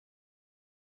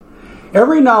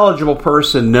Every knowledgeable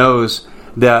person knows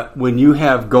that when you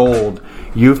have gold,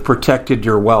 you've protected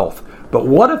your wealth. But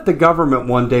what if the government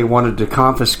one day wanted to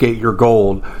confiscate your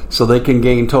gold so they can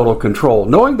gain total control,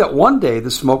 knowing that one day the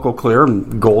smoke will clear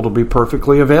and gold will be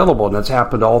perfectly available, and that's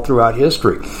happened all throughout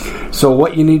history. So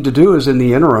what you need to do is, in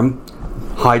the interim,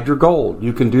 hide your gold.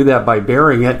 You can do that by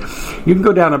burying it. You can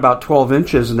go down about 12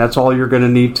 inches, and that's all you're going to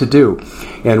need to do.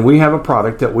 And we have a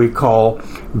product that we call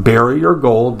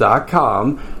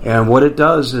buryyourgold.com, and what it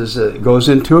does is it goes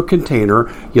into a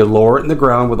container. You lower it in the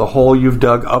ground with a hole you've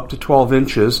dug up to 12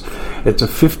 inches. It's a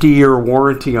 50-year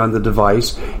warranty on the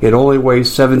device. It only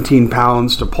weighs 17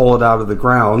 pounds to pull it out of the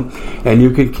ground, and you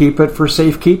can keep it for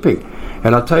safekeeping.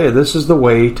 And I'll tell you, this is the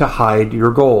way to hide your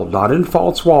gold. Not in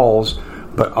false walls,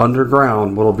 but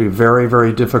underground, will be very,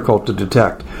 very difficult to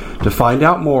detect. To find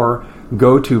out more,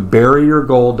 go to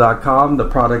buryyourgold.com. The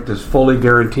product is fully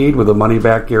guaranteed with a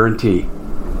money-back guarantee.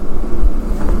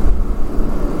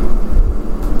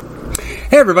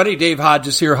 Hey everybody, Dave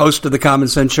Hodges here, host of The Common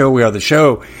Sense Show. We are the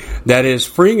show that is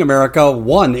freeing America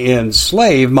one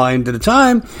enslaved mind at a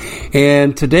time.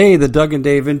 And today, the Doug and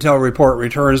Dave Intel Report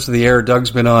returns to the air.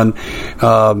 Doug's been on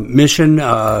mission.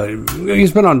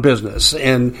 He's been on business.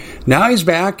 And now he's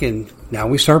back, and now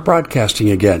we start broadcasting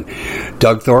again.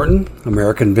 Doug Thornton,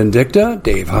 American Vindicta,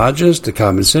 Dave Hodges, The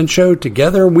Common Sense Show.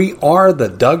 Together, we are the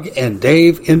Doug and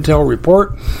Dave Intel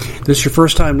Report. This is your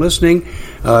first time listening.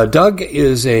 Doug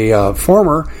is a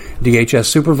former DHS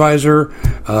supervisor,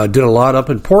 did a lot up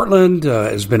in Portland,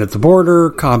 has been at the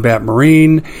border, combat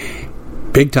Marine,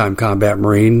 big-time combat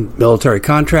Marine, military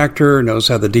contractor, knows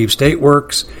how the deep state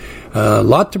works. A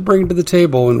lot to bring to the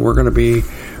table, and we're going to be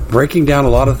breaking down a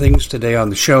lot of things today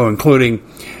on the show, including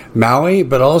Maui,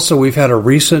 but also we've had a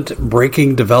recent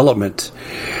breaking development.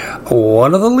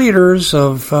 One of the leaders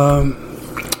of,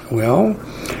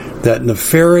 that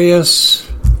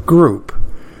nefarious group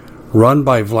run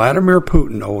by Vladimir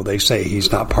Putin. Oh, they say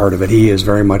he's not part of it. He is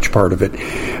very much part of it.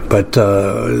 But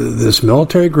this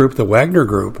military group, the Wagner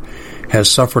Group,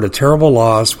 has suffered a terrible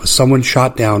loss with someone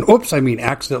shot down.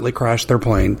 Accidentally crashed their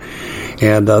plane.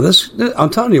 And I'm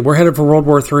telling you, we're headed for World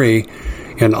War III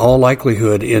in all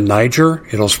likelihood in Niger.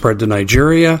 It'll spread to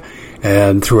Nigeria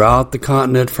and throughout the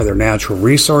continent for their natural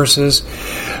resources.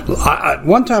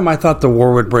 One time I thought the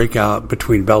war would break out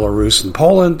between Belarus and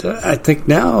Poland. I think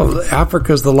now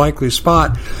Africa's the likely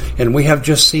spot, and we have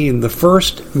just seen the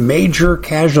first major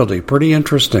casualty. Pretty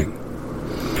interesting.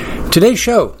 Today's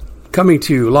show, coming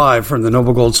to you live from the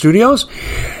Noble Gold Studios,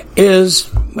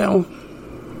 is,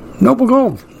 Noble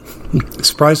Gold.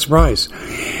 Surprise, surprise.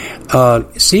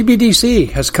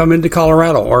 CBDC has come into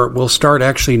Colorado, or will start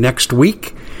actually next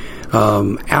week.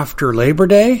 After Labor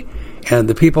Day, and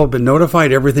the people have been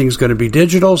notified everything's going to be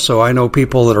digital, so I know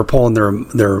people that are pulling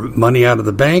their money out of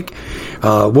the bank.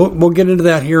 We'll get into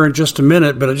that here in just a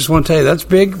minute, but I just want to tell you that's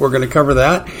big. We're going to cover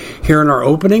that here in our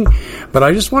opening. But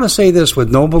I just want to say this, with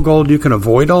Noble Gold, you can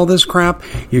avoid all this crap.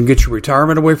 You can get your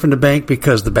retirement away from the bank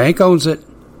because the bank owns it.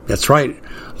 That's right.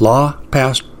 Law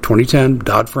passed 2010,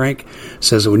 Dodd-Frank,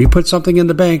 says that when you put something in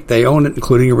the bank, they own it,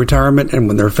 including your retirement, and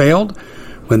when they're failed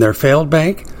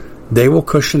bank, they will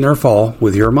cushion their fall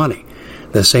with your money.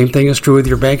 The same thing is true with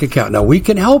your bank account. Now, we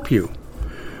can help you.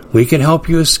 We can help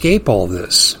you escape all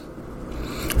this.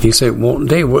 You say, well,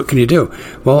 Dave, what can you do?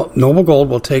 Well, Noble Gold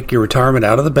will take your retirement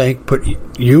out of the bank, put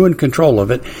you in control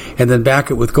of it, and then back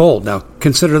it with gold. Now,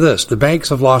 consider this. The banks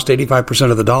have lost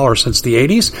 85% of the dollar since the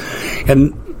 80s,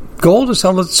 and gold has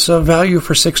held its value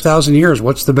for 6,000 years.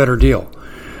 What's the better deal?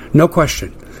 No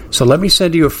question. So let me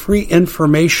send you a free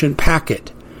information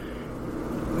packet.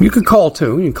 You can call,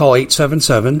 too. You can call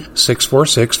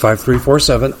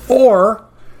 877-646-5347. Or,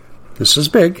 this is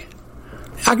big,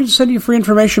 I can send you a free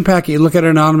information packet. You look at it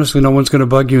anonymously. No one's going to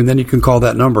bug you. And then you can call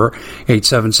that number,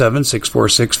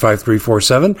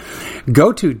 877-646-5347.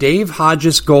 Go to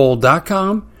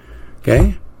DaveHodgesGold.com.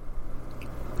 Okay?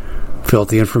 Fill out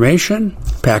the information.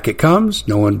 Packet comes.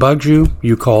 No one bugs you.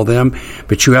 You call them.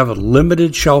 But you have a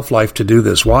limited shelf life to do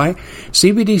this. Why?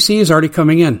 CBDC is already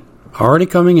coming in.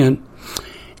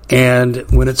 And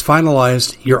when it's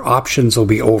finalized, your options will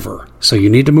be over. So you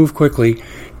need to move quickly.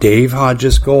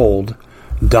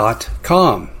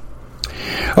 DaveHodgesGold.com.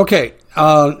 Okay,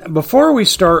 before we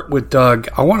start with Doug,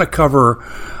 I want to cover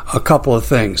a couple of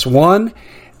things. One,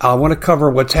 I want to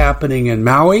cover what's happening in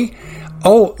Maui.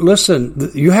 Oh, listen,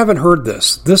 you haven't heard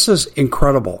this. This is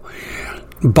incredible.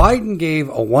 Biden gave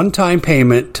a one-time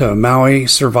payment to Maui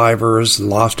survivors and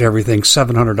lost everything,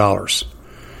 $700.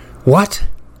 What?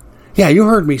 Yeah, you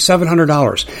heard me,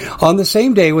 $700. On the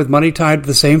same day, with money tied to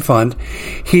the same fund,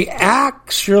 he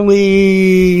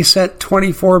actually sent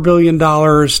 $24 billion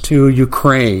to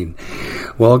Ukraine.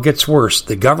 Well, it gets worse.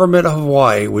 The government of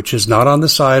Hawaii, which is not on the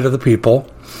side of the people,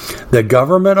 the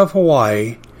government of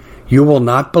Hawaii, you will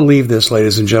not believe this,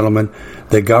 ladies and gentlemen,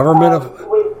 the government of...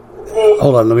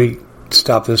 Hold on, let me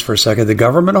stop this for a second. The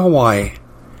government of Hawaii,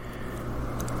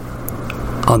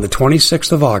 on the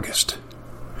 26th of August,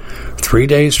 3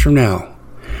 days from now,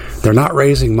 they're not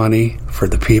raising money for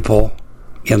the people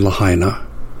in Lahaina.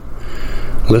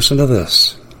 Listen to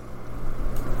this.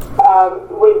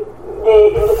 With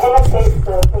the independence states,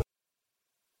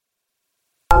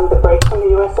 the break from the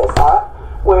USSR,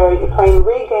 where Ukraine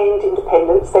regained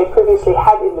independence. They previously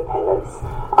had independence,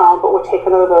 but were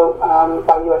taken over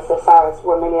by USSR, as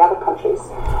were many other countries.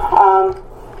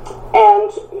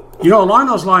 And along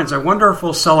those lines, I wonder if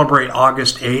we'll celebrate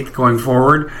August 8th going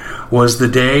forward, was the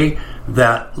day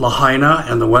that Lahaina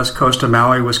and the west coast of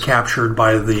Maui was captured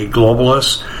by the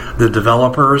globalists, the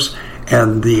developers,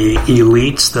 and the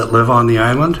elites that live on the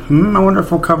island. I wonder if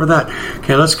we'll cover that.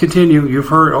 Okay, let's continue. You've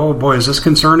heard, oh boy, is this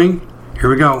concerning? Here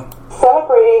we go.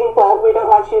 Celebrating, well, we don't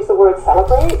like to use the word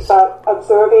celebrate, but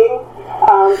observing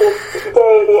this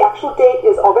day. The actual date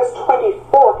is August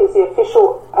 24th is the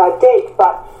official date,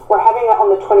 but we're having it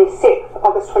on the 26th,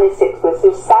 August 26th, which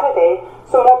is Saturday,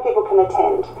 so more people can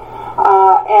attend.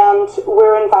 And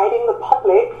we're inviting the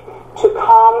public to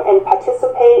come and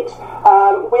participate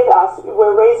with us.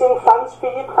 We're raising funds for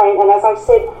Ukraine, and as I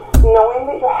said, knowing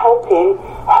that you're helping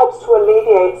helps to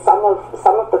alleviate some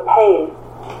of the pain,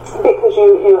 because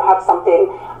you have something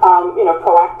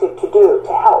proactive to do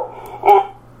to help. And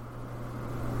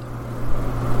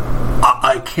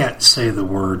I can't say the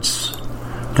words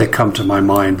that come to my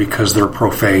mind because they're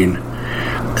profane.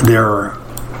 They're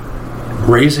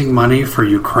raising money for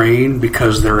Ukraine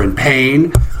because they're in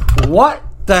pain. What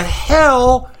the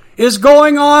hell is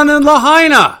going on in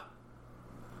Lahaina?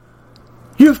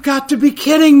 You've got to be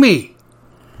kidding me.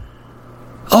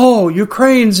 Oh,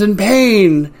 Ukraine's in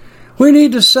pain. We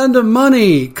need to send them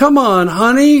money. Come on,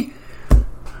 honey.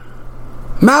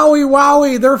 Maui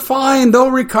Wowie, they're fine.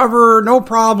 They'll recover. No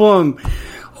problem.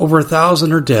 Over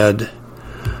 1,000 are dead.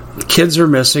 Kids are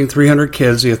missing. 300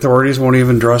 kids. The authorities won't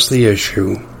even address the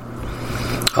issue.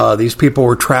 These people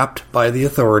were trapped by the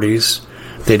authorities.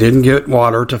 They didn't get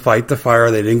water to fight the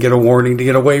fire. They didn't get a warning to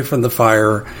get away from the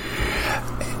fire.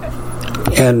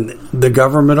 And the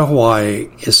government of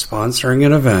Hawaii is sponsoring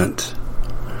an event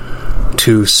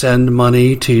to send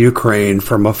money to Ukraine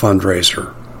from a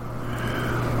fundraiser.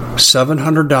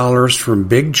 $700 from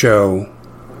Big Joe,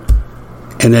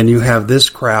 and then you have this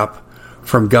crap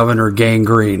from Governor Gang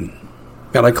Green.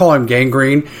 And I call him Gang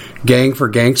Green, gang for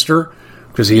gangster,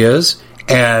 because he is,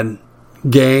 and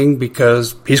gang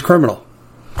because he's criminal.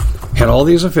 And all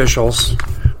these officials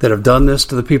that have done this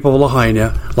to the people of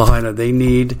Lahaina, they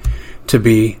need to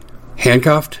be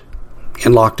handcuffed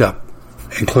and locked up,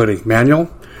 including Manuel,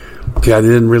 the guy that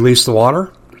didn't release the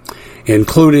water,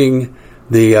 including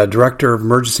the director of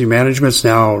emergency management's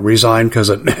now resigned because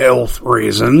of health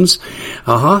reasons.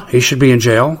 He should be in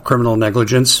jail. Criminal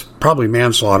negligence, probably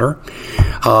manslaughter.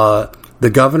 The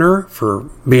governor for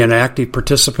being an active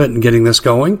participant in getting this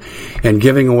going and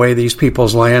giving away these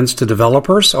people's lands to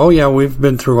developers. Oh yeah, we've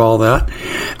been through all that.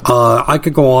 I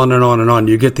could go on and on and on.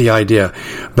 You get the idea.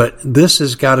 But this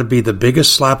has got to be the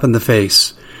biggest slap in the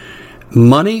face.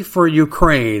 Money for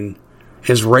Ukraine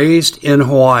is raised in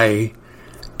Hawaii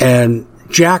and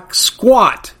jack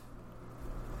squat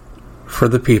for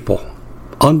the people.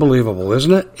 Unbelievable,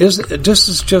 isn't it? This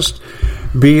is just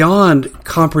beyond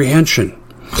comprehension.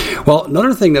 Well,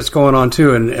 another thing that's going on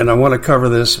too, and I want to cover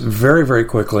this very, very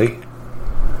quickly.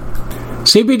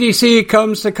 CBDC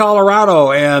comes to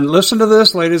Colorado, and listen to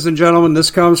this, ladies and gentlemen. This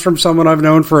comes from someone I've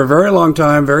known for a very long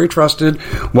time, very trusted,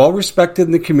 well-respected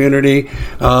in the community.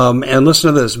 And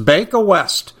listen to this. Bank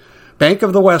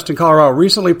of the West in Colorado,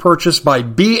 recently purchased by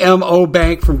BMO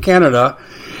Bank from Canada.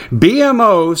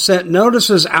 BMO sent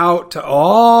notices out to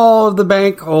all of the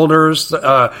bank holders,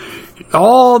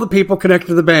 all the people connected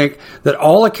to the bank, that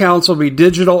all accounts will be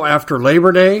digital after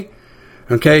Labor Day.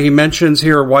 Okay, he mentions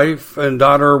here wife and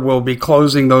daughter will be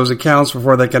closing those accounts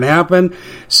before that can happen.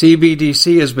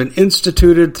 CBDC has been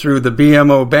instituted through the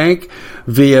BMO Bank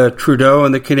via Trudeau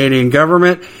and the Canadian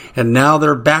government, and now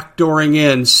they're backdooring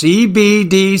in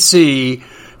CBDC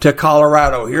to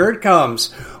Colorado. Here it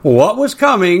comes. What was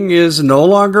coming is no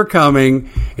longer coming.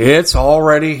 It's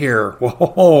already here.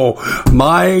 Whoa,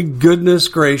 my goodness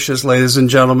gracious, ladies and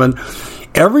gentlemen.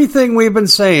 Everything we've been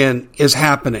saying is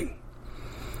happening.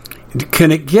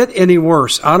 Can it get any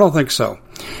worse? I don't think so.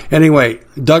 Anyway,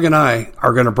 Doug and I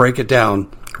are going to break it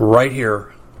down right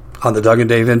here on the Doug and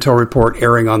Dave Intel Report,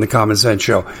 airing on the Common Sense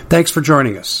Show. Thanks for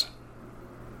joining us.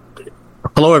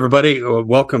 Hello, everybody.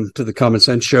 Welcome to the Common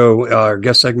Sense Show, our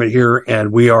guest segment here,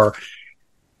 and we are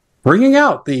bringing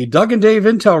out the Doug and Dave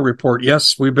Intel Report.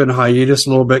 Yes, we've been hiatus a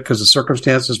little bit because of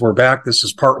circumstances. We're back. This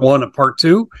is part 1 of part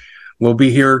 2. We'll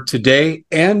be here today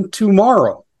and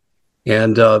tomorrow,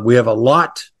 and we have a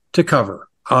lot to cover,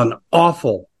 an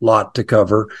awful lot to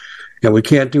cover, and we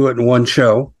can't do it in one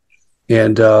show.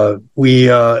 And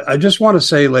I just want to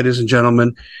say, ladies and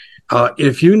gentlemen,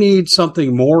 if you need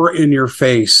something more in your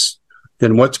face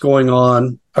than what's going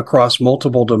on across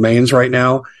multiple domains right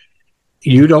now,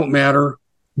 you don't matter,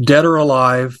 dead or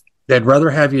alive. They'd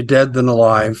rather have you dead than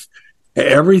alive.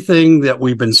 Everything that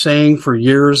we've been saying for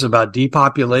years about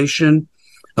depopulation,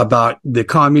 about the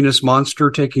communist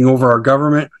monster taking over our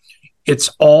government, it's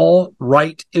all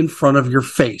right in front of your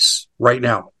face right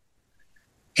now.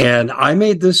 And I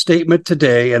made this statement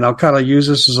today, and I'll kind of use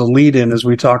this as a lead-in as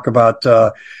we talk about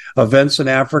events in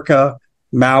Africa,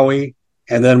 Maui,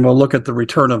 and then we'll look at the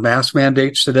return of mask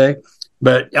mandates today.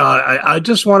 But I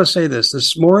just want to say this.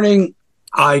 This morning,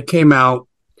 I came out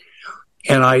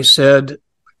and I said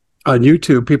on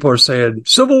YouTube, people are saying,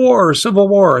 Civil War, Civil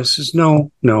War. I says,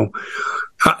 no.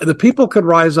 The people could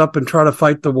rise up and try to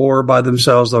fight the war by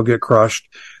themselves. They'll get crushed.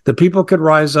 The people could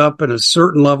rise up and a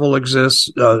certain level exists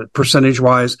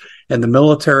percentage-wise, and the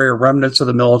military or remnants of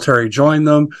the military join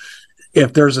them.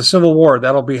 If there's a civil war,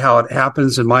 that'll be how it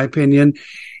happens, in my opinion.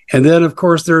 And then, of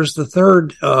course, there's the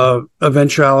third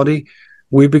eventuality.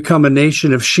 We become a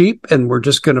nation of sheep, and we're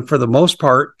just going to, for the most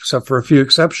part, except for a few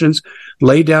exceptions,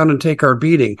 lay down and take our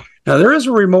beating. Now, there is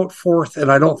a remote fourth,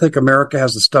 and I don't think America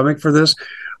has the stomach for this.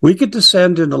 We could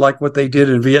descend into like what they did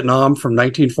in Vietnam from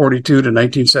 1942 to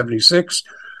 1976.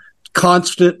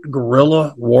 Constant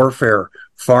guerrilla warfare.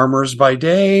 Farmers by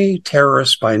day,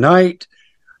 terrorists by night.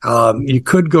 You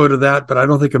could go to that, but I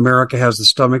don't think America has the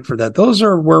stomach for that. Those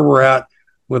are where we're at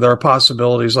with our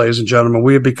possibilities, ladies and gentlemen.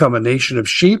 We have become a nation of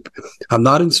sheep. I'm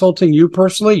not insulting you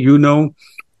personally. You know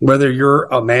whether you're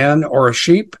a man or a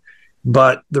sheep.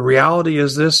 But the reality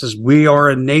is this, is we are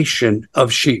a nation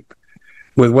of sheep.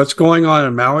 With what's going on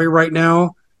in Maui right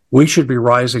now, we should be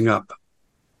rising up.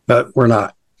 But we're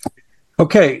not.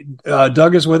 Okay,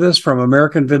 Doug is with us from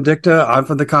American Vindicta. I'm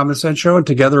from the Common Sense Show, and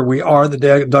together we are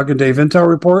the Doug and Dave Intel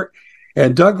Report.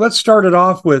 And Doug, let's start it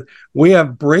off with, we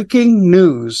have breaking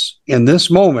news in this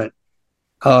moment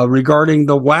regarding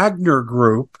the Wagner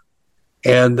Group,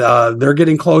 and they're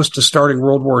getting close to starting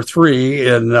World War III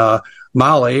in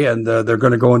Mali, and they're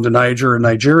going to go into Niger and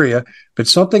Nigeria. But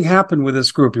something happened with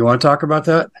this group. You want to talk about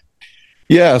that?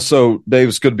 Yeah, so Dave,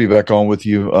 it's good to be back on with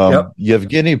you. Yep.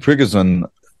 Yevgeny Prigozhin,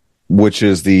 which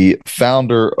is the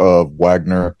founder of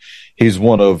Wagner. He's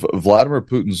one of Vladimir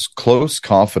Putin's close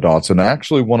confidants and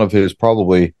actually one of his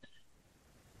probably,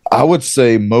 I would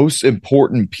say, most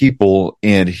important people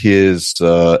in his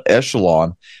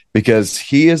echelon, because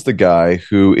he is the guy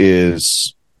who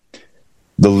is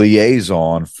the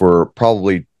liaison for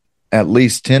probably at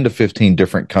least 10 to 15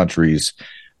 different countries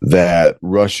that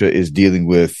Russia is dealing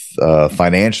with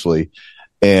financially.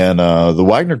 And the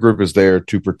Wagner Group is there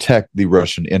to protect the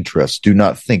Russian interests. Do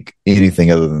not think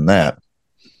anything other than that.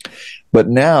 But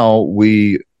now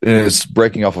it's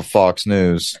breaking off of Fox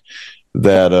News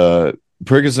that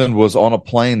Prigozhin was on a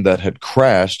plane that had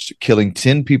crashed, killing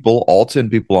 10 people, all 10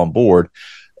 people on board.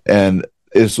 And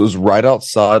this was right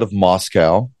outside of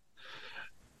Moscow,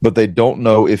 but they don't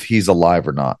know if he's alive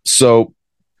or not. So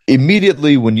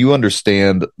immediately when you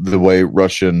understand the way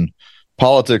Russian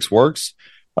politics works,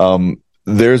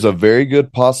 there's a very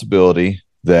good possibility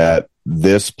that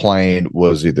this plane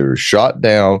was either shot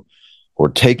down or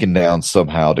taken down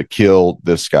somehow to kill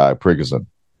this guy, Prigozhin.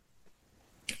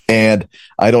 And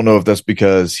I don't know if that's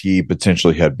because he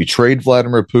potentially had betrayed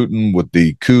Vladimir Putin with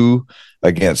the coup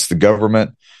against the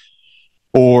government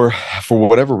or for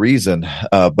whatever reason.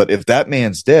 But if that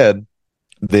man's dead,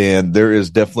 then there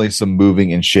is definitely some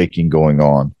moving and shaking going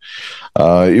on.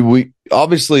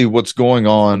 Obviously what's going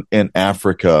on in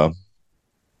Africa,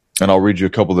 and I'll read you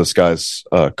a couple of this guy's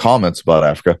comments about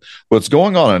Africa. What's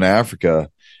going on in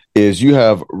Africa is you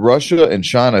have Russia and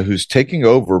China who's taking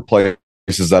over places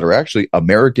that are actually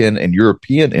American and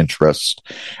European interests,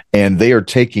 and they are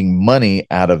taking money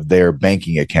out of their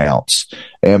banking accounts.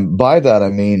 And by that, I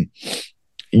mean,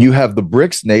 you have the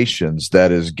BRICS nations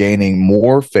that is gaining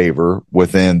more favor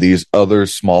within these other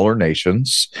smaller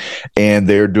nations, and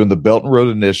they're doing the Belt and Road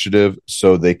Initiative.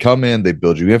 So they come in, they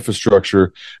build you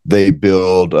infrastructure, they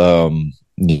build,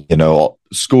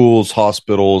 schools,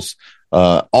 hospitals,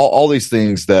 all these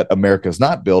things that America is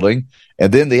not building.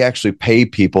 And then they actually pay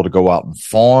people to go out and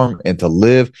farm and to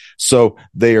live. So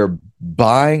they are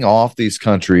buying off these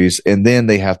countries, and then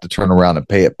they have to turn around and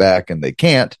pay it back, and they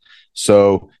can't.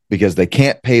 So because they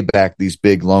can't pay back these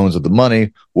big loans of the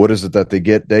money, what is it that they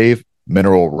get, Dave?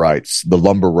 Mineral rights, the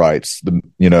lumber rights,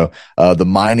 the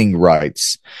mining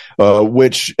rights,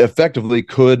 which effectively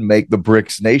could make the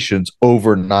BRICS nations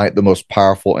overnight the most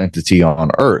powerful entity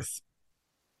on earth.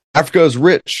 Africa is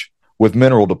rich with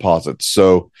mineral deposits,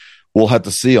 so we'll have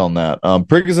to see on that.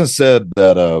 Prigozhin said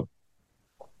that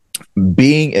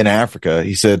being in Africa,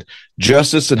 he said,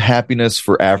 justice and happiness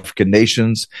for African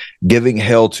nations, giving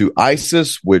hell to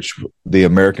ISIS, which the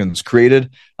Americans created,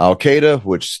 Al-Qaeda,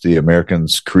 which the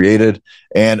Americans created,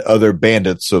 and other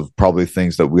bandits of probably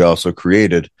things that we also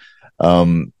created.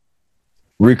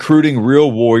 Recruiting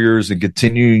real warriors and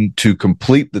continuing to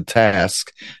complete the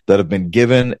tasks that have been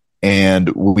given and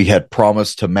we had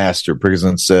promised to master,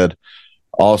 Prigozhin said.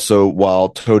 Also, while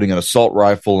toting an assault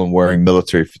rifle and wearing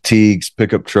military fatigues,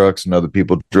 pickup trucks, and other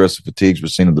people dressed in fatigues were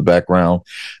seen in the background.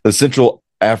 The Central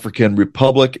African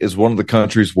Republic is one of the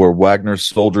countries where Wagner's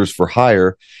soldiers for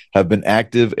hire have been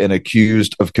active and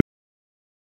accused of.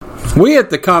 We at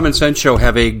the Common Sense Show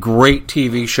have a great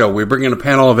TV show. We bring in a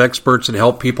panel of experts and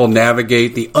help people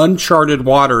navigate the uncharted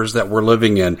waters that we're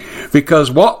living in.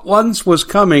 Because what once was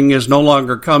coming is no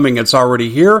longer coming. It's already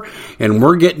here, and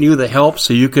we're getting you the help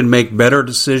so you can make better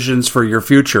decisions for your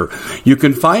future. You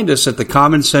can find us at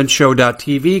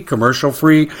thecommonsenseshow.tv,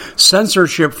 commercial-free,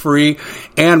 censorship-free,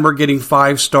 and we're getting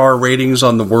 5-star ratings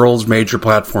on the world's major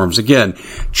platforms. Again,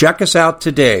 check us out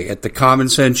today at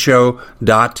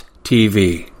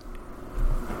thecommonsenseshow.tv.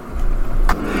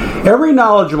 Every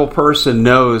knowledgeable person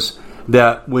knows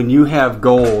that when you have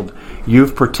gold,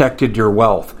 you've protected your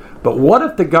wealth. But what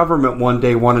if the government one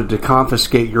day wanted to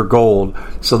confiscate your gold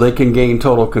so they can gain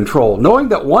total control, knowing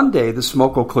that one day the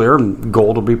smoke will clear and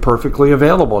gold will be perfectly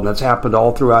available, and that's happened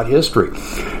all throughout history.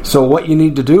 So what you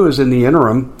need to do is, in the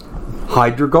interim,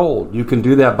 hide your gold. You can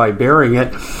do that by burying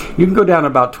it. You can go down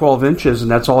about 12 inches, and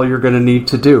that's all you're going to need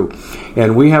to do.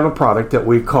 And we have a product that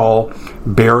we call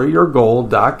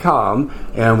buryyourgold.com,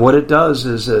 and what it does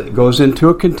is it goes into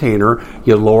a container.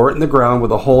 You lower it in the ground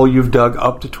with a hole you've dug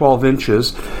up to 12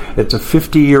 inches. It's a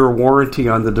 50-year warranty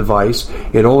on the device.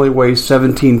 It only weighs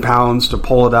 17 pounds to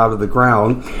pull it out of the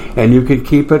ground, and you can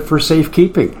keep it for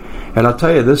safekeeping. And I'll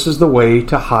tell you, this is the way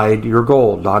to hide your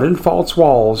gold. Not in false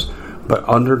walls, but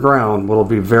underground will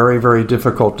be very, very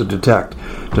difficult to detect.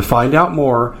 To find out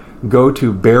more, go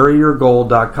to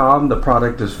buryyourgold.com. The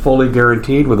product is fully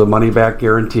guaranteed with a money-back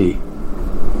guarantee.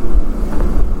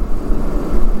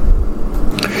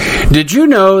 Did you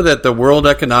know that the World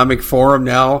Economic Forum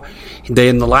now,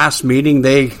 in the last meeting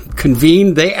they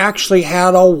convened, they actually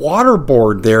had a water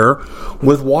board there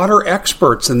with water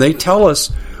experts, and they tell us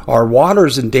our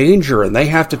water's in danger and they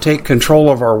have to take control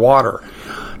of our water.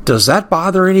 Does that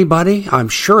bother anybody? I'm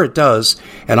sure it does.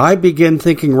 And I begin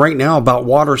thinking right now about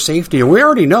water safety. And we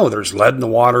already know there's lead in the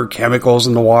water, chemicals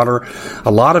in the water.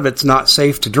 A lot of it's not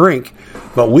safe to drink.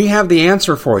 But we have the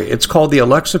answer for you. It's called the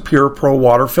Alexa Pure Pro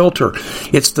Water Filter.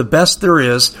 It's the best there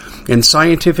is, and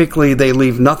scientifically they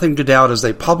leave nothing to doubt as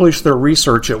they publish their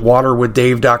research at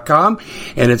waterwithdave.com,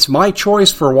 and it's my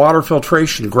choice for water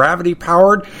filtration. Gravity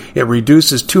powered, it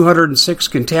reduces 206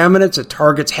 contaminants, it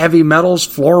targets heavy metals,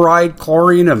 fluoride,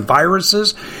 chlorine, and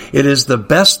viruses. It is the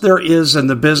best there is in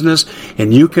the business,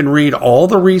 and you can read all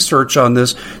the research on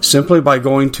this simply by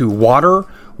going to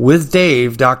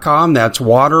waterwithdave.com. That's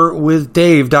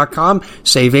waterwithdave.com.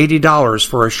 Save $80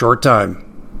 for a short time.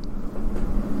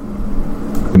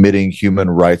 Committing human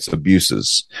rights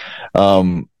abuses.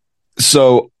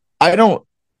 So I don't,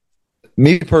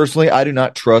 me personally, I do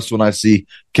not trust when I see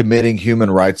committing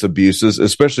human rights abuses,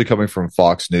 especially coming from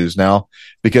Fox News now,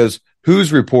 because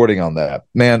who's reporting on that?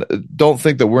 Man, don't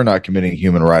think that we're not committing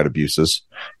human rights abuses.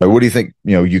 What do you think,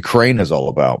 Ukraine is all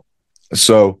about?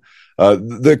 So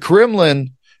the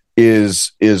Kremlin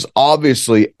is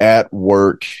obviously at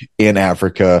work in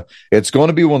Africa. It's going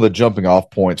to be one of the jumping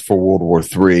off points for World War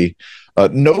III.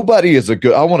 Nobody is a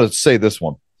good, I want to say this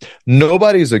one.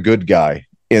 Nobody is a good guy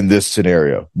in this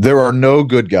scenario. There are no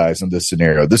good guys in this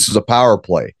scenario. This is a power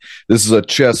play. This is a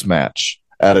chess match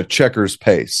at a checkers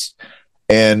pace.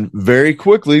 And very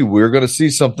quickly, we're going to see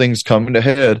some things coming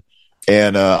ahead.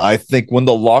 And I think when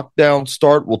the lockdowns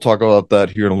start, we'll talk about that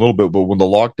here in a little bit, but when the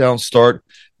lockdowns start,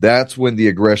 that's when the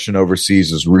aggression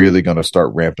overseas is really going to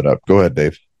start ramping up. Go ahead,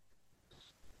 Dave.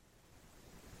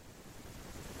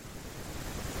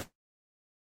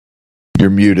 You're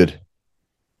muted.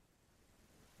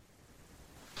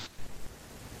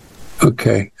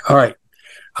 Okay. All right.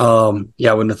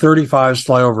 When the 35s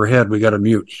fly overhead, we got to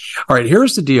mute. All right,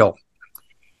 here's the deal.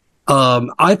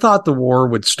 I thought the war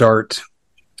would start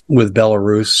with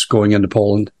Belarus going into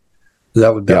Poland.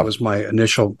 That was my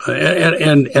initial,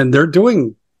 and they're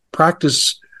doing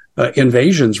practice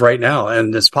invasions right now,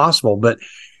 and it's possible. But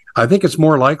I think it's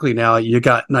more likely now. You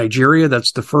got Nigeria,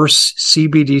 that's the first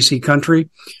CBDC country,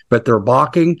 but they're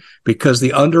balking because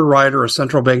the underwriter of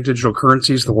central bank digital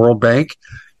currencies, the World Bank,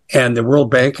 and the World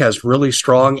Bank has really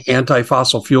strong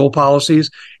anti-fossil fuel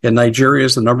policies, and Nigeria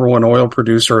is the number one oil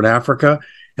producer in Africa,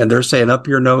 and they're saying up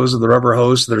your nose with the rubber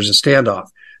hose, there's a standoff.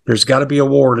 There's got to be a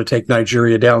war to take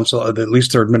Nigeria down, so at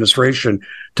least their administration,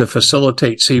 to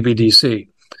facilitate CBDC.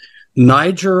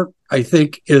 Niger, I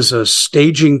think, is a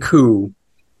staging coup.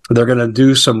 They're going to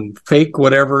do some fake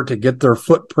whatever to get their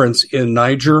footprints in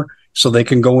Niger so they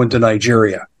can go into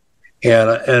Nigeria.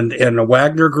 And the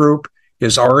Wagner Group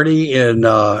is already in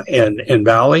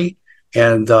Mali,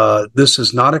 and this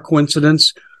is not a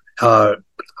coincidence. I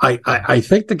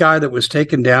think the guy that was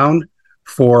taken down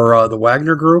for the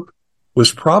Wagner Group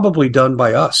was probably done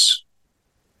by us,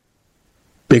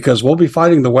 because we'll be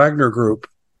fighting the Wagner Group.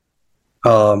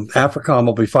 AFRICOM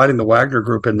will be fighting the Wagner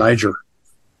Group in Niger.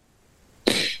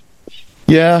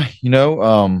 Yeah,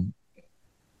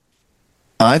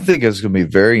 I think it's going to be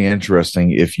very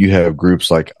interesting if you have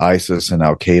groups like ISIS and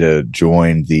Al Qaeda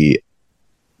join the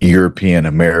European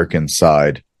American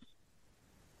side.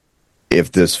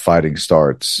 If this fighting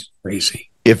starts,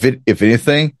 crazy. If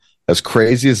anything, as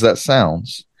crazy as that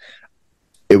sounds,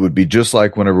 it would be just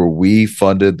like whenever we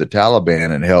funded the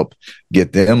Taliban and helped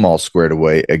get them all squared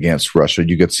away against Russia.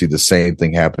 You could see the same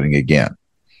thing happening again.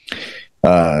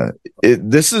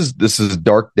 This is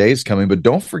dark days coming, but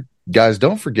don't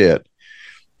forget,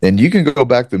 and you can go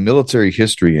back to military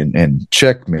history and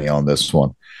check me on this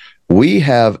one. We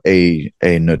have a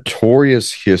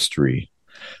notorious history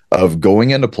of going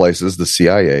into places, the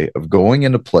CIA, of going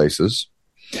into places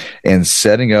and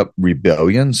setting up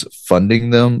rebellions, funding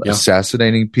them,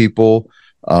 assassinating people,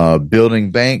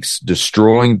 building banks,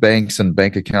 destroying banks and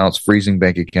bank accounts, freezing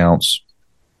bank accounts.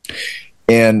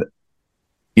 And,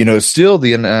 still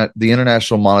the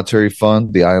International Monetary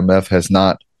Fund, the IMF, has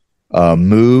not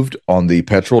moved on the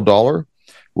petrodollar,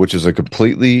 which is a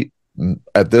completely,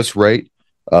 at this rate,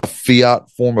 a fiat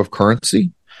form of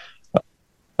currency.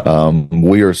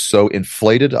 We are so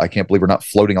inflated, I can't believe we're not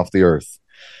floating off the earth.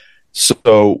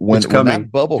 So when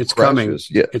that bubble crashes,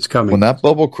 it's coming. When that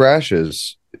bubble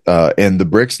crashes, and the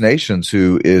BRICS nations,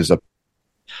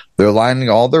 they're lining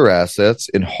all their assets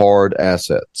in hard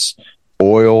assets,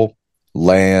 oil,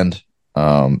 land,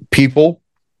 people.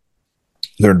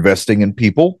 They're investing in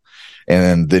people,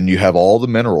 and then you have all the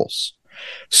minerals.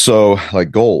 So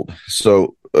like gold.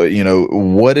 So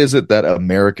what is it that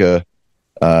America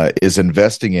is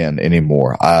investing in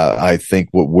anymore? I think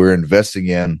what we're investing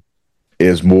in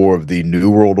is more of the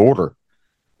New World Order.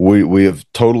 We have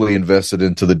totally invested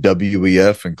into the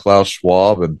WEF and Klaus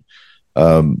Schwab and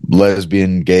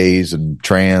lesbian, gays, and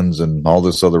trans and all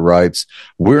this other rights.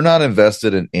 We're not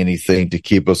invested in anything to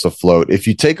keep us afloat. If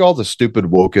you take all the stupid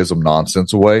wokeism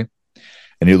nonsense away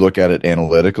and you look at it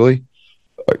analytically,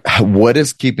 what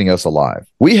is keeping us alive?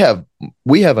 We have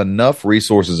enough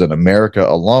resources in America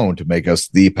alone to make us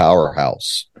the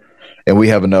powerhouse. And we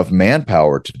have enough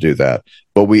manpower to do that.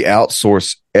 But we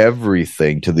outsource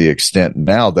everything to the extent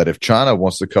now that if China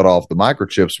wants to cut off the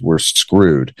microchips, we're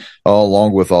screwed.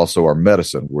 Along with also our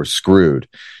medicine, we're screwed.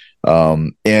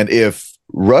 And if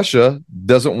Russia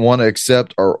doesn't want to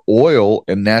accept our oil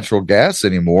and natural gas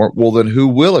anymore, well, then who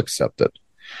will accept it?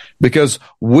 Because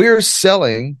we're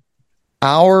selling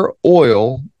our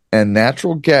oil and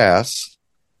natural gas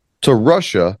to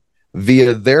Russia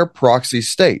via their proxy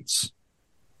states,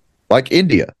 like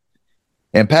India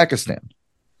and Pakistan.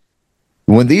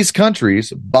 When these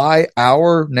countries buy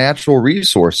our natural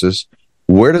resources,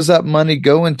 where does that money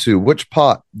go into? Which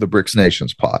pot? The BRICS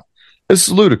nations pot. It's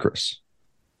ludicrous.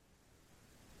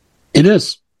 It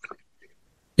is.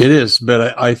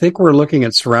 But I think we're looking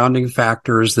at surrounding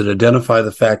factors that identify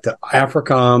the fact that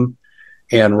AFRICOM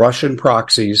and Russian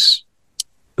proxies,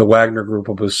 the Wagner Group,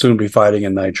 will soon be fighting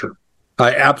in Niger.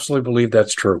 I absolutely believe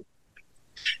that's true.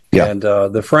 Yeah. And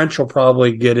the French will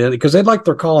probably get in because they'd like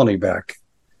their colony back.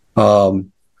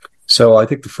 So I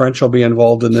think the French will be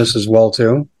involved in this as well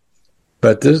too.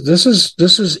 But this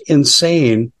is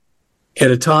insane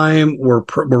at a time we're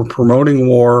promoting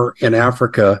war in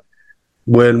Africa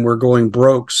when we're going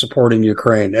broke supporting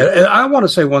Ukraine. And I want to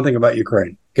say one thing about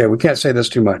Ukraine. Okay, we can't say this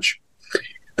too much.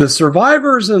 The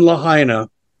survivors in Lahaina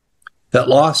that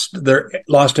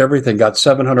lost everything got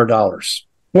 $700.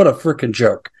 What a freaking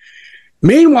joke.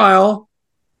 Meanwhile,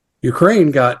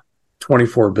 Ukraine got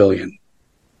 24 billion.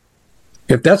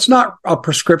 If that's not a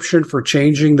prescription for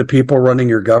changing the people running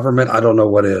your government, I don't know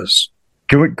what is.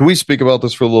 Can we speak about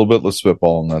this for a little bit? Let's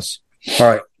spitball on this.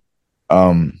 All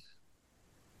right.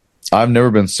 I've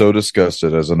never been so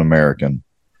disgusted as an American,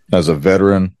 as a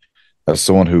veteran, as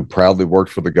someone who proudly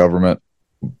worked for the government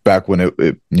back when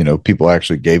it people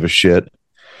actually gave a shit.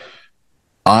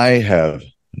 I have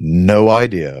no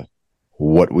idea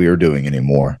what we are doing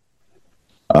anymore.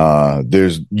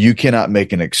 You cannot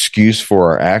make an excuse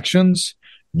for our actions.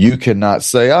 You cannot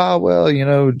say,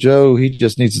 Joe, he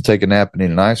just needs to take a nap and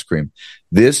eat an ice cream.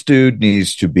 This dude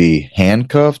needs to be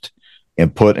handcuffed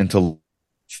and put into.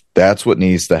 That's what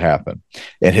needs to happen.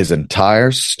 And his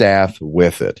entire staff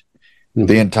with it. Mm-hmm.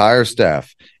 The entire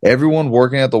staff, everyone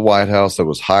working at the White House that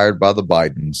was hired by the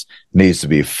Bidens needs to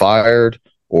be fired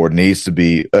or needs to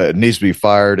be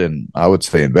fired and I would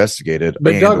say investigated.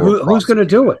 But Doug, who's going to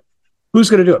do it? Who's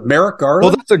going to do it? Merrick Garland?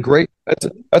 Well, that's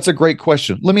a great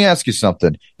question. Let me ask you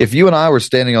something. If you and I were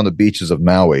standing on the beaches of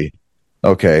Maui,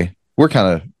 okay,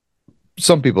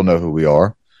 some people know who we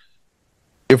are.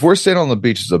 If we're standing on the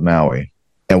beaches of Maui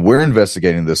and we're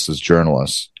investigating this as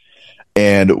journalists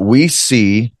and we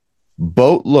see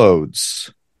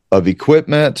boatloads of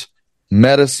equipment,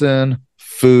 medicine,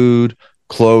 food,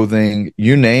 clothing,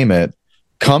 you name it,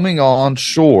 coming on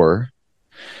shore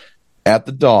at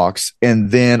the docks and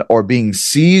then are being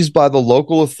seized by the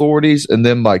local authorities and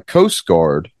then by Coast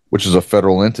Guard, which is a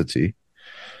federal entity,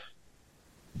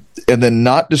 and then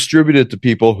not distributed to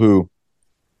people who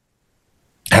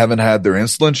haven't had their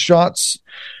insulin shots.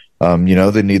 They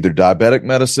need their diabetic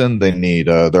medicine. They need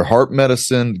their heart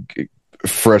medicine,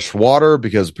 fresh water,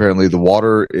 because apparently the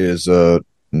water is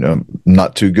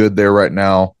not too good there right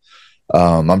now.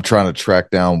 I'm trying to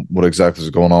track down what exactly is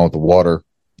going on with the water.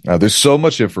 There's so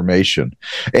much information.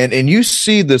 And you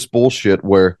see this bullshit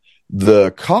where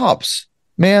the cops,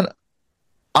 man,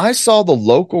 I saw the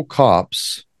local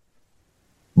cops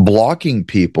blocking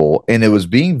people, and it was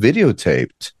being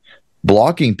videotaped,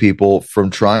 blocking people from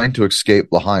trying to escape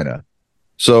Lahaina.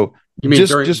 So you mean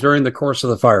during the course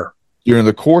of the fire? During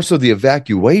the course of the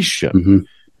evacuation. Mm-hmm.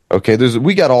 Okay,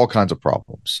 we got all kinds of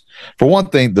problems. For one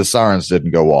thing, the sirens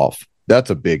didn't go off.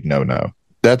 That's a big no-no.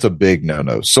 That's a big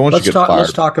no-no. Someone should get fired.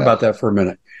 Let's talk about that for a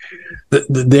minute.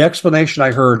 The explanation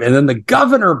I heard, and then the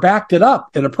governor backed it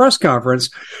up in a press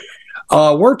conference.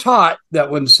 We're taught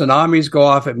that when tsunamis go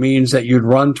off, it means that you'd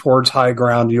run towards high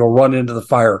ground. You'll run into the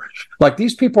fire. Like,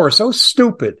 these people are so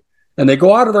stupid. And they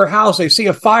go out of their house, they see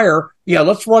a fire. Yeah,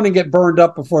 let's run and get burned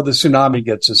up before the tsunami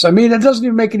gets us. I mean, it doesn't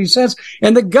even make any sense.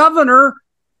 And the governor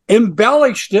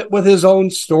embellished it with his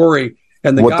own story.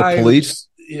 And the police?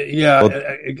 Yeah,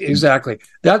 exactly.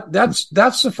 That's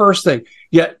the first thing.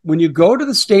 Yet when you go to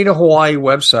the state of Hawaii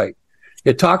website,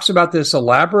 it talks about this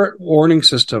elaborate warning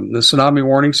system, the tsunami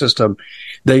warning system.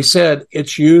 They said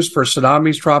it's used for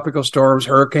tsunamis, tropical storms,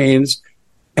 hurricanes,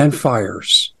 and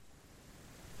fires.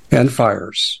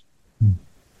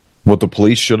 What the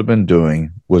police should have been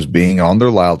doing was being on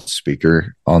their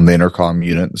loudspeaker on the intercom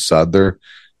unit inside their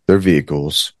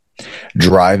vehicles,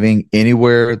 driving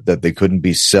anywhere that they couldn't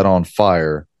be set on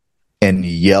fire, and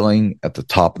yelling at the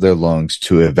top of their lungs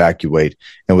to evacuate.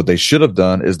 And what they should have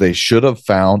done is they should have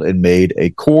found and made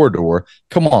a corridor.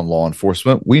 Come on, law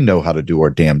enforcement. We know how to do our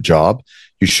damn job.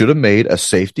 You should have made a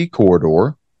safety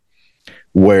corridor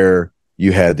where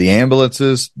you had the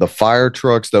ambulances, the fire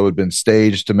trucks that would have been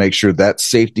staged to make sure that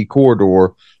safety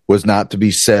corridor was not to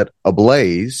be set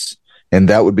ablaze. And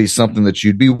that would be something that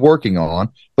you'd be working on.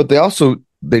 But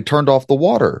they turned off the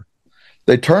water.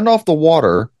 They turned off the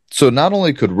water. So not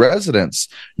only could residents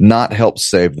not help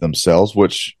save themselves,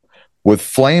 which with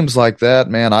flames like that,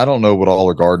 man, I don't know what all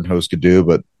a garden hose could do,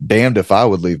 but damned if I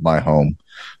would leave my home,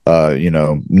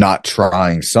 not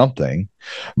trying something.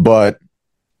 But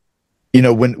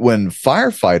when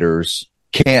firefighters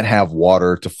can't have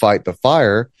water to fight the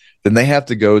fire, then they have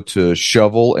to go to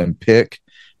shovel and pick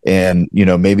and,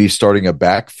 maybe starting a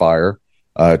backfire,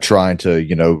 trying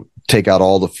to, take out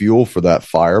all the fuel for that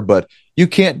fire. But you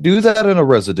can't do that in a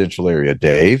residential area,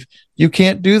 Dave. You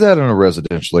can't do that in a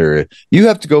residential area. You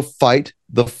have to go fight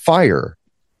the fire.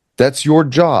 That's your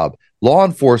job. Law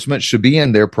enforcement should be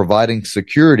in there providing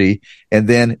security. And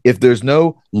then if there's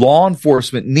no law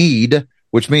enforcement need,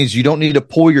 which means you don't need to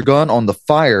pull your gun on the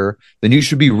fire, then you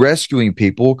should be rescuing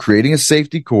people, creating a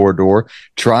safety corridor,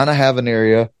 trying to have an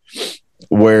area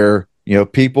where,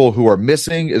 people who are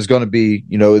missing is going to be,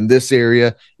 in this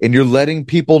area, and you're letting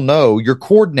people know, you're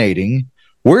coordinating.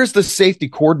 Where's the safety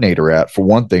coordinator at, for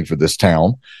one thing, for this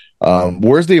town?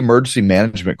 Where's the emergency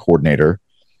management coordinator?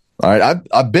 All right,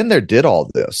 I've been there, did all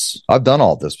this. I've done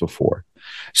all this before.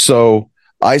 So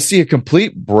I see a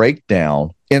complete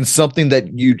breakdown in something that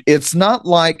it's not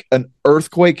like an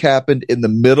earthquake happened in the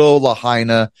middle of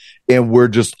Lahaina and we're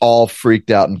just all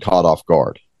freaked out and caught off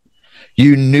guard.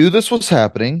 You knew this was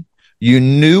happening. You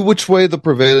knew which way the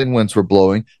prevailing winds were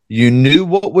blowing. You knew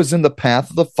what was in the path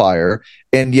of the fire.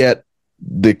 And yet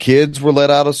the kids were let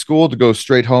out of school to go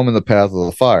straight home in the path of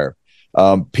the fire.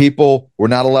 People were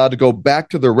not allowed to go back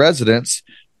to their residence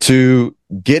to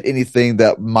get anything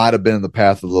that might have been in the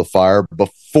path of the fire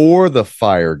before the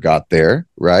fire got there,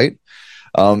 right?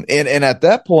 And at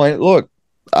that point, look,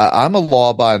 I'm a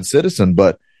law-abiding citizen,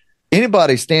 but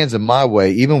anybody stands in my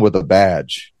way, even with a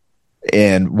badge,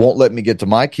 and won't let me get to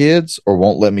my kids or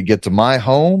won't let me get to my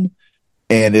home,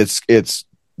 and it's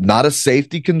not a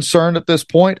safety concern at this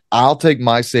point, I'll take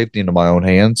my safety into my own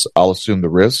hands. I'll assume the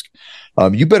risk.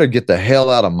 You better get the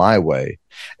hell out of my way.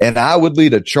 And I would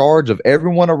lead a charge of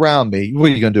everyone around me.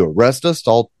 What are you going to do? Arrest us?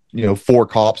 All, 4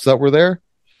 cops that were there?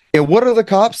 And what are the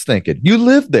cops thinking? You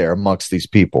live there amongst these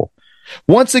people.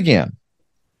 Once again,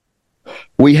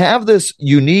 we have this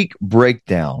unique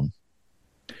breakdown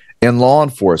in law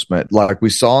enforcement, like we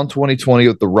saw in 2020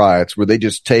 with the riots, where they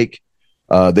just take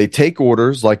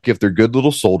orders, like if they're good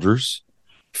little soldiers,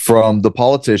 from the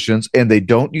politicians, and they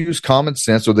don't use common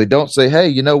sense, or they don't say, hey,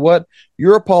 you know what?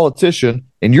 You're a politician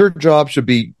and your job should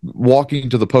be walking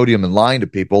to the podium and lying to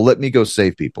people. Let me go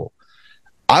save people.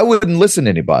 I wouldn't listen to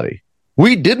anybody.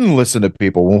 We didn't listen to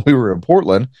people when we were in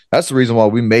Portland. That's the reason why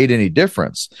we made any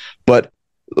difference. But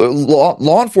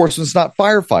law enforcement's not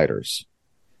firefighters.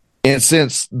 And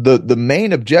since the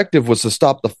main objective was to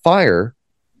stop the fire,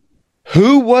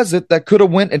 who was it that could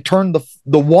have went and turned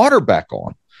the water back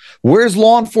on? Where's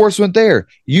law enforcement there?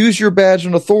 Use your badge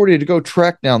and authority to go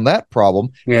track down that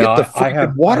problem. Yeah, get the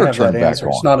freaking water turned back on.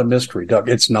 It's not a mystery, Doug.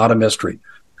 It's not a mystery.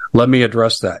 Let me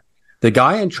address that. The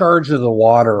guy in charge of the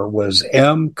water was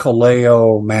M.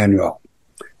 Kaleo Manuel.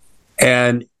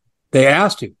 And they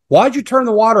asked him, why'd you turn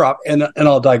the water off? And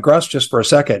I'll digress just for a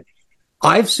second.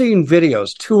 I've seen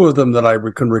videos, 2 of them that I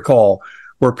can recall,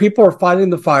 where people are fighting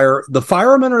the fire. The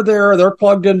firemen are there. They're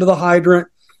plugged into the hydrant,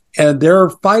 and they're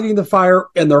fighting the fire,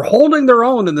 and they're holding their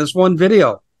own in this one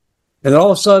video. And then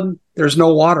all of a sudden, there's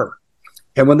no water.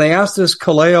 And when they asked this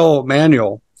Kaleo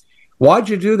Manuel, why'd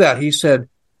you do that? He said,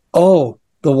 oh,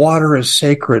 the water is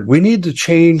sacred. We need to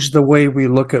change the way we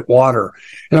look at water.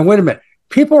 And wait a minute.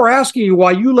 People are asking you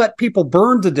why you let people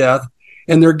burn to death,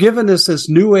 and they're giving us this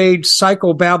new age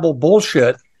psychobabble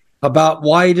bullshit about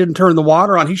why he didn't turn the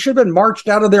water on. He should have been marched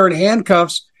out of there in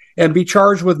handcuffs and be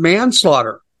charged with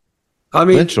manslaughter. I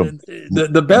mean,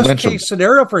 the best case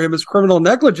scenario for him is criminal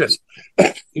negligence.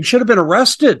 He should have been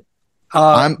arrested.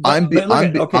 I'm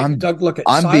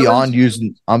beyond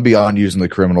using the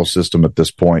criminal system at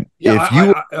this point.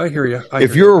 Yeah, I hear you.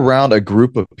 If you're around a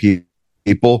group of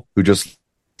people who just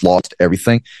lost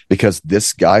everything because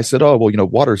this guy said, oh, well,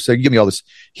 water, so give me all this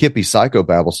hippie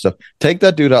psychobabble stuff. Take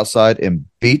that dude outside and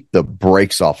beat the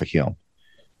brakes off of him.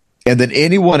 And then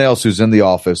anyone else who's in the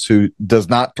office who does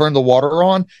not turn the water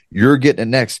on, you're getting it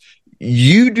next.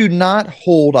 You do not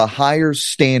hold a higher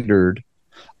standard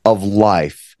of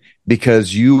life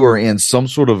because you are in some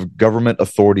sort of government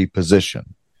authority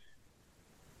position.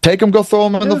 Take him, go throw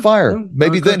him in the fire.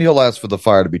 Maybe then he'll ask for the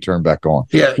fire to be turned back on.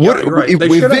 Yeah, you're right.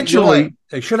 They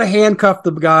should have handcuffed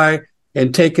the guy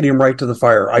and taken him right to the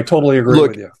fire. I totally agree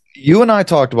with you. You and I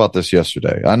talked about this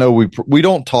yesterday. I know we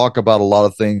don't talk about a lot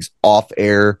of things off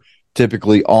air,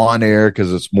 typically on air,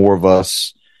 because it's more of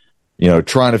us,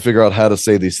 trying to figure out how to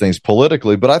say these things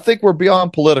politically. But I think we're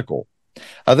beyond political.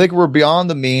 I think we're beyond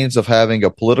the means of having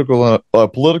a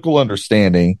political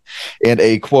understanding and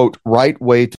a, quote, right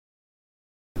way to.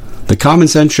 The Common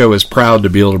Sense Show is proud to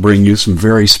be able to bring you some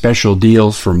very special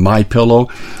deals from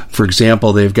MyPillow. For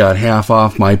example, they've got half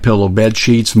off MyPillow bed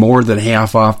sheets, more than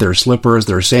half off their slippers,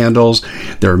 their sandals,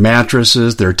 their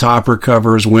mattresses, their topper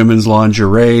covers, women's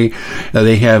lingerie.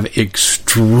 They have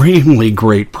extremely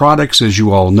great products, as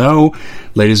you all know.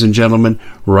 Ladies and gentlemen,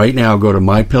 right now go to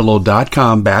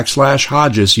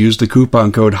mypillow.com/Hodges. Use the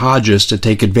coupon code Hodges to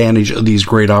take advantage of these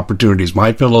great opportunities.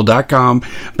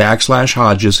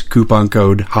 mypillow.com/Hodges, coupon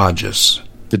code Hodges.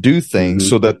 To do things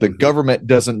so that the government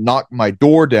doesn't knock my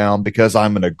door down because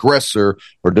I'm an aggressor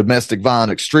or domestic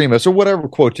violent extremist or whatever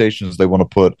quotations they want to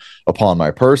put upon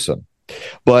my person.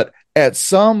 But at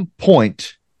some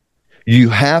point, you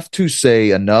have to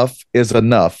say enough is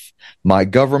enough. My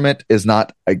government is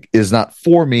not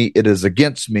for me. It is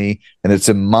against me. And it's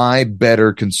in my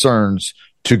better concerns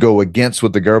to go against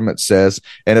what the government says.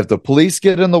 And if the police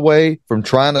get in the way from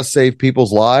trying to save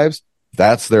people's lives,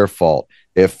 that's their fault.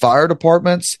 If fire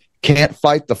departments can't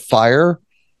fight the fire,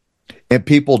 and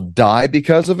people die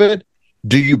because of it,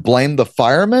 do you blame the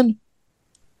firemen?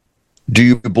 Do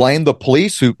you blame the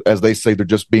police who, as they say, they're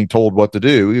just being told what to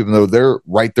do, even though they're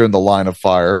right there in the line of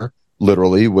fire,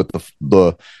 literally, with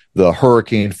the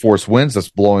hurricane force winds that's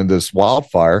blowing this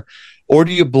wildfire? Or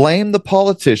do you blame the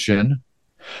politician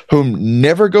whom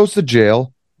never goes to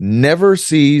jail, never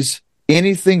sees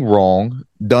anything wrong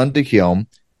done to him?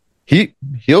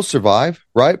 He'll survive,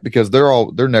 right? Because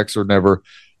their necks are never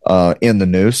in the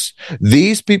noose.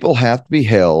 These people have to be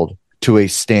held to a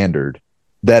standard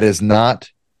that is not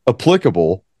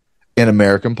applicable in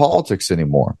American politics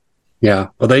anymore. Yeah.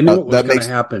 Well, they knew it was going to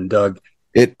happen, Doug.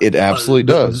 It absolutely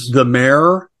does. The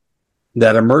mayor,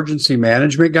 that emergency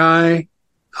management guy,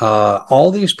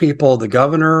 all these people, the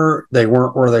governor, they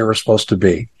weren't where they were supposed to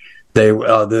be.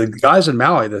 The guys in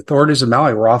Maui, the authorities in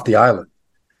Maui were off the island.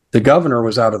 The governor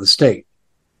was out of the state.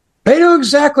 They knew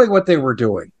exactly what they were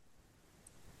doing.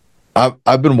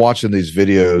 I've been watching these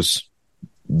videos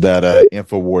that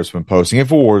InfoWars has been posting.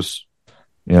 InfoWars,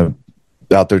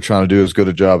 out there trying to do as good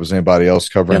a job as anybody else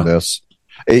covering this.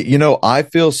 I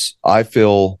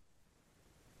feel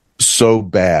so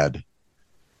bad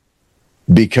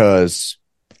because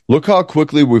look how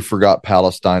quickly we forgot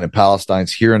Palestine, and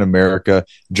Palestine's here in America.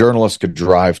 Journalists could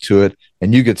drive to it,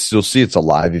 and you could still see it's a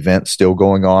live event still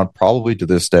going on, probably to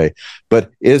this day.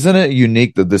 But isn't it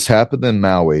unique that this happened in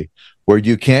Maui, where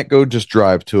you can't go just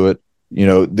drive to it?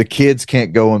 The kids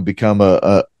can't go and become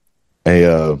a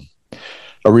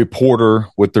reporter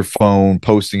with their phone,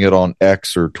 posting it on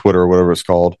X or Twitter or whatever it's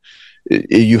called.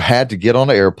 You had to get on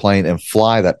an airplane and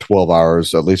fly that 12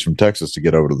 hours, at least from Texas, to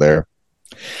get over to there.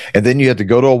 And then you had to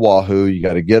go to Oahu. You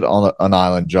got to get on an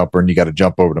island jumper, and you got to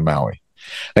jump over to Maui.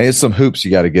 And it's some hoops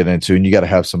you got to get into, and you got to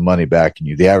have some money backing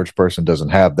you. The average person doesn't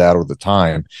have that or the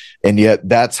time. And yet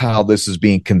that's how this is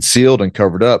being concealed and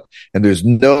covered up. And there's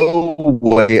no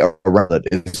way around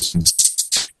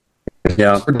it.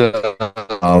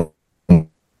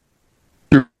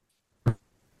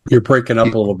 You're breaking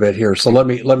up a little bit here. So let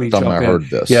me jump in. I heard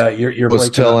this. Yeah, you're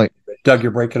breaking up. Doug,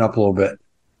 you're breaking up a little bit.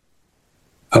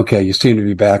 Okay, you seem to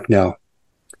be back now.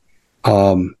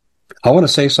 I want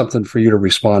to say something for you to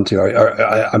respond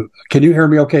to. Can you hear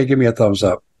me okay? Give me a thumbs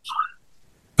up.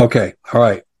 Okay, all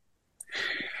right.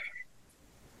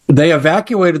 They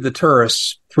evacuated the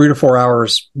tourists 3 to 4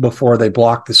 hours before they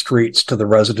blocked the streets to the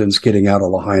residents getting out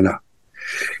of Lahaina.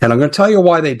 And I'm going to tell you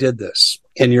why they did this.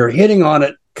 And you're hitting on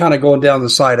it, kind of going down the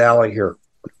side alley here.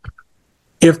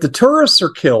 If the tourists are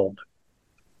killed,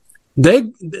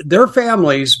 their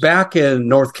families back in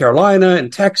North Carolina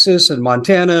and Texas and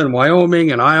Montana and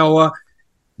Wyoming and Iowa,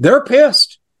 they're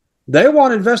pissed. They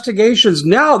want investigations.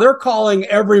 Now they're calling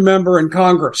every member in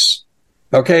Congress.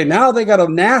 Okay, now they got a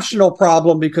national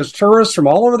problem because tourists from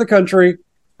all over the country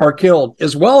are killed,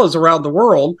 as well as around the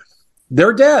world.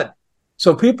 They're dead.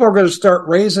 So people are going to start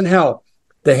raising hell.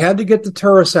 They had to get the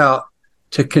tourists out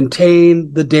to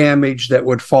contain the damage that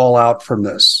would fall out from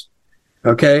this.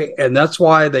 Okay, and that's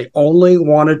why they only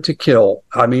wanted to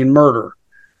murder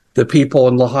the people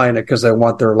in Lahaina, because they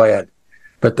want their land.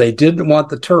 But they didn't want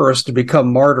the tourists to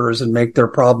become martyrs and make their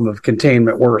problem of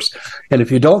containment worse. And if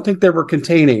you don't think they were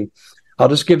containing, I'll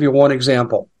just give you one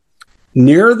example.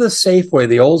 Near the Safeway,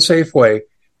 the old Safeway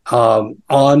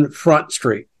on Front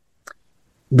Street,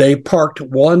 they parked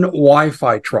one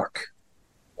Wi-Fi truck.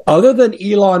 Other than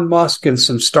Elon Musk and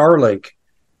some Starlink,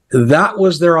 that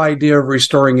was their idea of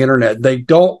restoring internet. They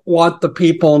don't want the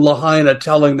people in Lahaina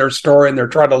telling their story, and they're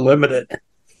trying to limit it.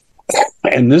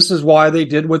 And this is why they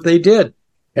did what they did.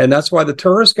 And that's why the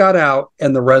tourists got out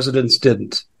and the residents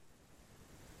didn't.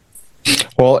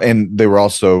 Well, and they were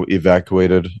also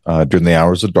evacuated during the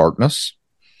hours of darkness.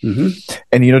 Mm-hmm.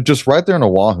 And, just right there in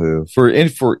Oahu, for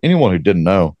anyone who didn't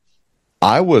know,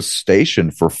 I was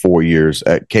stationed for 4 years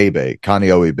at K-Bay,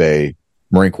 Kaneohe Bay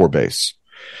Marine Corps Base.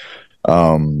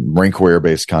 Marine Corps Air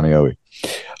Base, Kaneohe.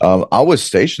 I was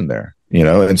stationed there,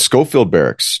 in Schofield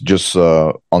Barracks, just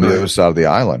on the other side of the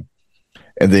island.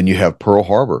 And then you have Pearl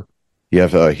Harbor. You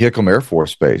have Hickam Air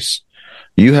Force Base.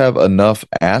 You have enough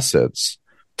assets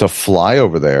to fly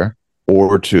over there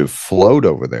or to float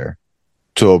over there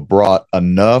to have brought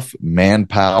enough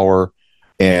manpower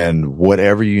and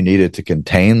whatever you needed to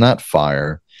contain that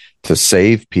fire, to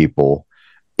save people.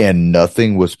 And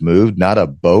nothing was moved, not a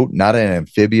boat, not an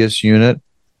amphibious unit,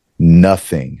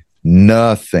 nothing.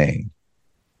 I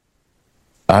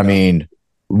mean,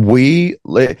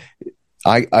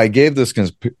 I gave this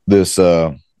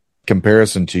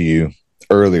comparison to you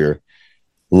earlier.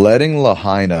 Letting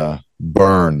Lahaina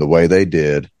burn the way they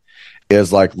did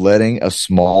is like letting a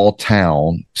small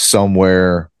town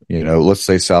somewhere, let's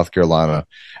say South Carolina,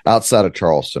 outside of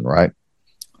Charleston, right?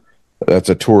 That's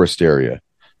a tourist area.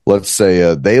 Let's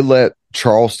say they let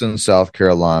Charleston, South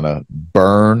Carolina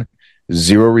burn,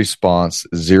 zero response,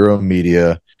 zero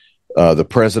media. The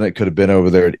president could have been over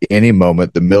there at any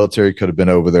moment. The military could have been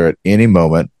over there at any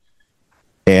moment.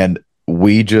 And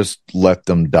we just let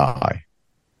them die.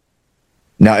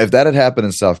 Now, if that had happened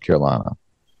in South Carolina,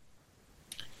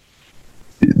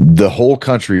 the whole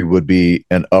country would be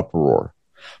an uproar.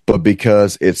 But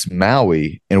because it's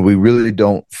Maui and we really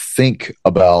don't think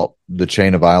about the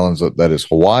chain of islands that is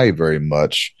Hawaii very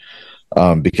much,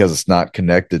 because it's not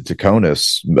connected to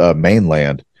Conus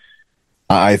mainland,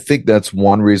 I think that's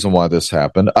one reason why this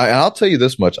happened. I'll tell you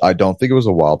this much. I don't think it was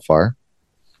a wildfire.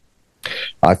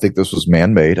 I think this was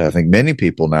man-made. I think many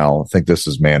people now think this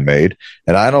is man-made.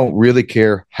 And I don't really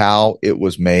care how it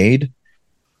was made.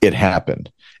 It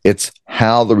happened. It's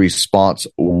how the response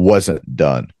wasn't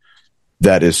done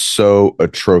that is so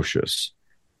atrocious.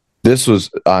 This was,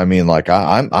 I mean, like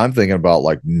I'm thinking about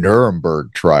like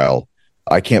Nuremberg trial.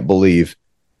 I can't believe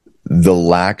the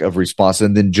lack of response.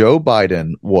 And then Joe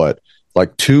Biden,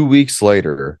 like 2 weeks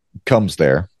later, comes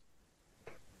there.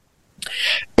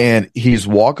 And he's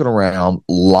walking around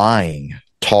lying,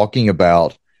 talking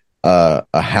about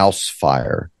a house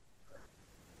fire.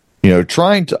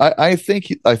 Trying to. I think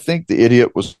the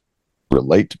idiot was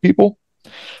relate to people,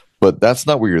 but that's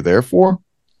not what you're there for.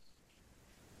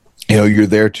 You're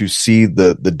there to see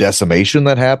the decimation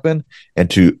that happened and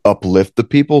to uplift the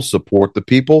people, support the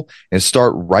people, and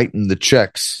start writing the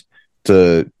checks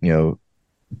to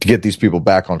get these people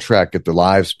back on track, get their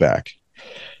lives back.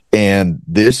 And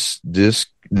this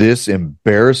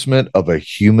embarrassment of a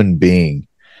human being,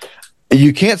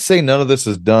 you can't say none of this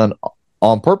is done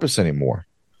on purpose anymore.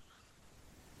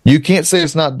 You can't say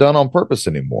it's not done on purpose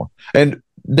anymore. And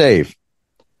Dave,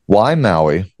 why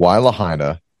Maui? Why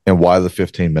Lahaina? And why the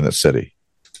 15-minute city?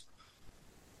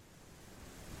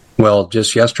 Well,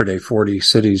 just yesterday, 40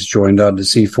 cities joined on to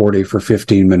C40 for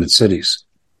 15-minute cities.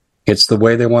 It's the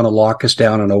way they want to lock us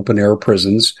down in open-air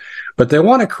prisons, but they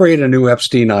want to create a new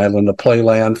Epstein Island, a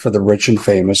playland for the rich and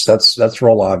famous. That's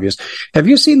real obvious. Have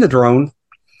you seen the drone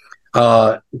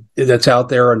that's out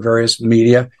there on various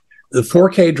media? The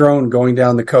 4K drone going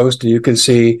down the coast, and you can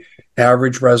see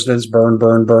average residents burn,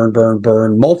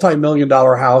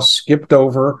 multi-million-dollar house skipped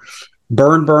over,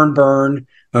 burn.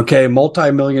 Okay,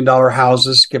 multi-million-dollar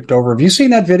houses skipped over. Have you seen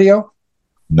that video?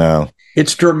 No.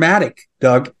 It's dramatic,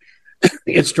 Doug.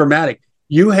 It's dramatic.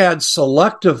 You had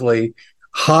selectively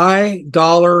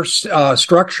high-dollar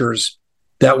structures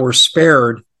that were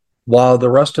spared while the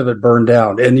rest of it burned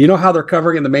down. And you know how they're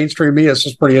covering in the mainstream media? This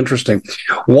is pretty interesting.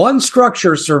 One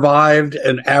structure survived,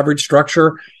 an average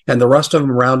structure, and the rest of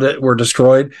them around it were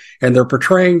destroyed. And they're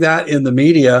portraying that in the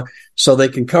media so they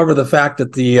can cover the fact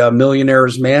that the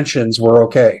millionaires' mansions were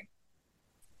okay.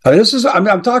 I mean,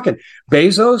 I'm talking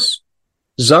Bezos,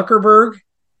 Zuckerberg,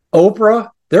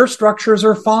 Oprah, their structures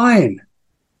are fine.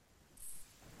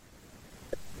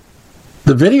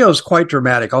 The video is quite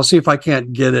dramatic. I'll see if I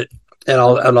can't get it. And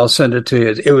I'll send it to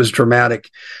you. It was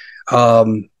dramatic.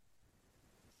 It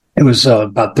was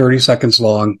about 30 seconds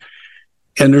long.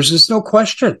 And there's just no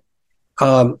question.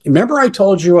 Remember I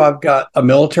told you I've got a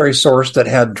military source that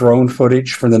had drone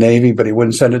footage from the Navy, but he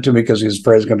wouldn't send it to me because he was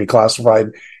afraid it was going to be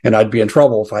classified and I'd be in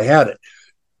trouble if I had it.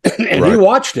 And He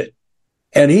watched it.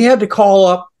 And he had to call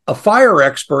up a fire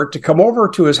expert to come over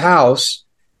to his house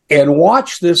and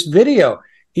watch this video.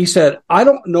 He said, I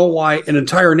don't know why an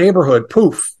entire neighborhood,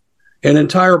 poof. An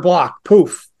entire block,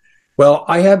 poof. Well,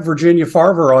 I had Virginia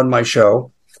Farver on my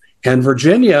show, and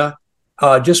Virginia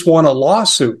just won a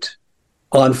lawsuit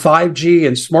on 5G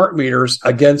and smart meters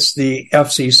against the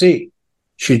FCC.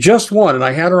 She just won, and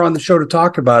I had her on the show to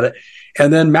talk about it.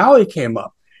 And then Maui came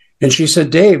up, and she said,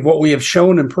 Dave, what we have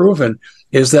shown and proven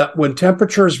is that when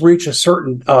temperatures reach a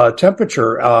certain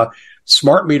temperature,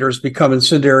 smart meters become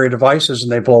incendiary devices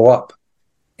and they blow up.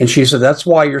 And she said, that's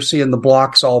why you're seeing the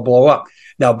blocks all blow up.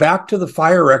 Now, back to the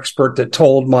fire expert that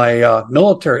told my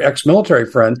ex-military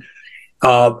friend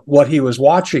what he was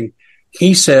watching.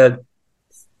 He said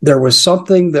there was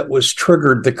something that was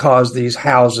triggered that caused these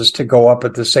houses to go up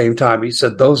at the same time. He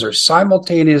said those are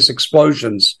simultaneous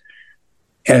explosions.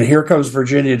 And here comes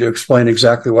Virginia to explain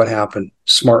exactly what happened.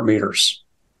 Smart meters.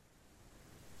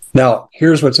 Now,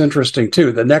 here's what's interesting,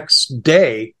 too. The next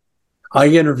day, I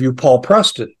interviewed Paul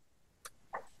Preston.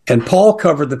 And Paul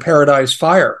covered the Paradise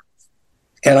Fire.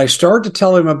 And I started to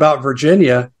tell him about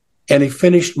Virginia, and he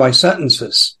finished my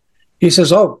sentences. He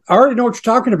says, oh, I already know what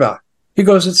you're talking about. He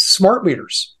goes, it's smart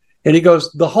meters. And he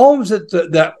goes, the homes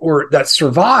that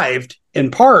survived,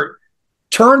 in part,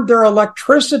 turned their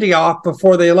electricity off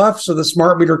before they left so the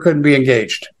smart meter couldn't be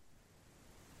engaged.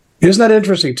 Isn't that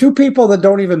interesting? Two people that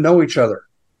don't even know each other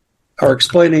are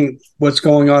explaining what's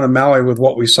going on in Maui with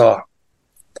what we saw.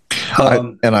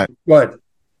 Go ahead.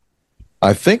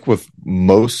 I think with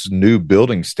most new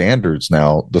building standards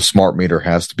now, the smart meter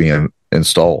has to be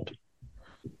installed.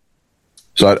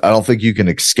 So I don't think you can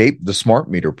escape the smart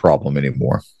meter problem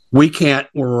anymore. We can't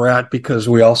where we're at because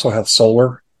we also have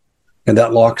solar, and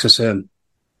that locks us in.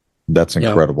 That's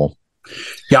incredible.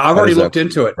 Yeah, I've already looked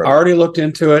into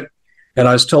it. And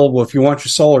I was told, well, if you want your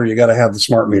solar, you got to have the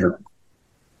smart meter.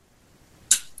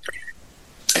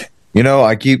 You know,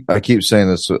 I keep saying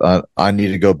this. I need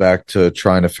to go back to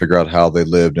trying to figure out how they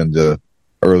lived in the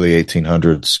early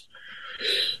 1800s.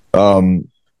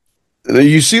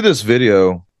 You see this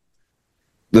video.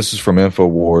 This is from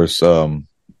InfoWars.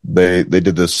 They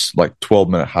did this like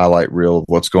 12-minute highlight reel of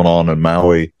what's going on in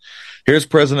Maui. Here's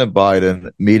President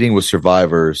Biden meeting with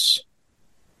survivors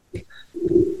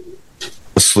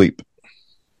asleep.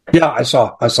 Yeah, I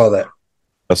saw that.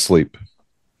 Asleep.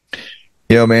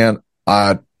 You know, man,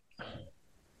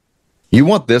 you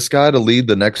want this guy to lead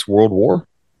the next world war?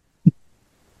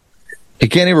 He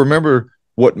can't even remember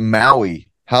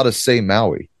how to say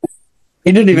Maui.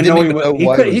 He didn't even know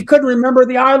he couldn't remember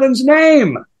the island's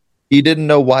name. He didn't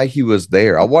know why he was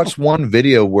there. I watched one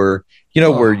video where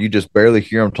you just barely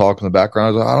hear him talk in the background.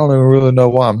 I was like, I don't even really know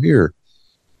why I'm here.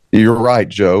 You're right,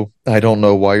 Joe. I don't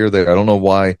know why you're there. I don't know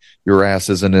why your ass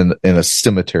isn't in a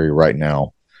cemetery right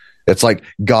now. It's like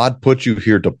God put you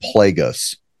here to plague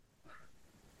us.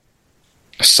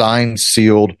 Signed,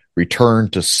 sealed,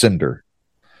 returned to sender.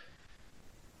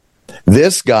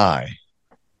 This guy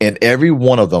and every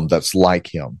one of them that's like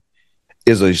him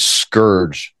is a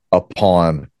scourge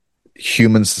upon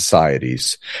human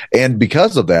societies. And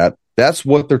because of that, that's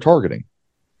what they're targeting.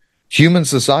 Human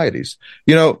societies.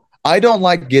 You know, I don't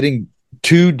like getting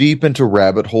too deep into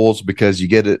rabbit holes because you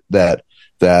get that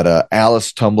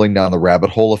Alice tumbling down the rabbit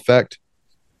hole effect.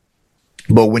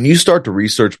 But when you start to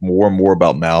research more and more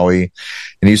about Maui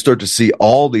and you start to see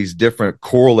all these different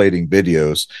correlating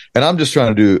videos, and I'm just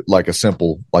trying to do like a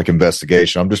simple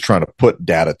investigation. I'm just trying to put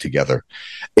data together.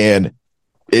 And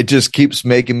it just keeps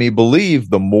making me believe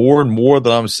the more and more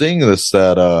that I'm seeing this,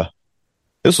 that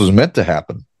this was meant to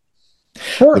happen.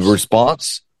 The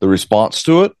response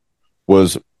to it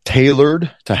was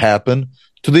tailored to happen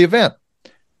to the event.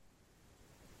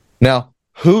 Now,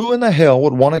 who in the hell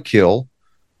would want to kill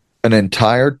an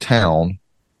entire town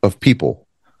of people?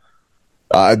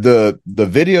 The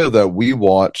video that we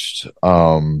watched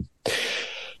was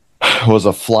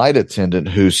a flight attendant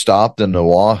who stopped in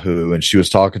Oahu, and she was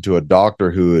talking to a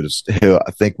doctor who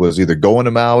I think was either going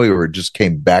to Maui or just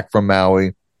came back from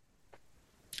Maui,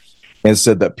 and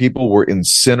said that people were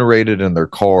incinerated in their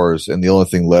cars, and the only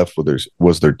thing left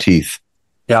was their teeth.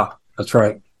 Yeah, that's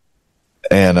right.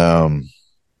 And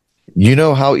you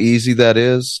know how easy that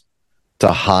is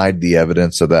to hide the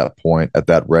evidence at that point, at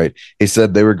that rate. He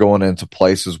said they were going into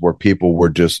places where people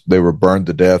were they were burned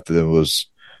to death. And it was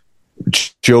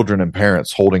children and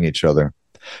parents holding each other.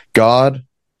 God,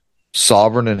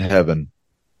 sovereign in heaven,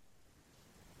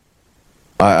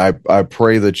 I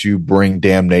pray that you bring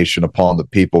damnation upon the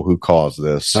people who caused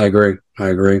this. I agree.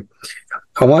 I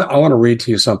want to read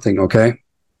to you something, okay?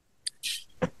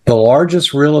 The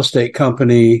largest real estate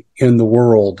company in the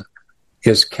world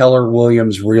is Keller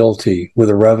Williams Realty with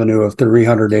a revenue of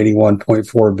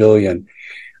 $381.4 billion.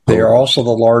 They are also the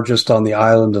largest on the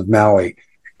island of Maui.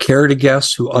 Care to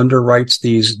guess who underwrites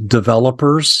these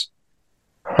developers?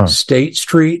 State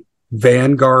Street,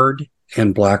 Vanguard,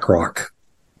 and BlackRock.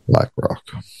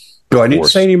 Do I need to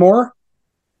say any more?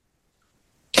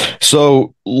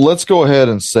 So let's go ahead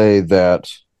and say that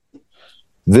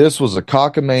this was a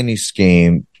cockamamie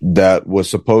scheme that was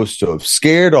supposed to have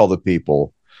scared all the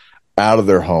people out of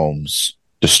their homes,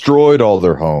 destroyed all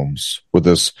their homes with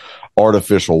this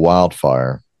artificial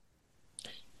wildfire.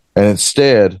 And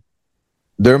instead,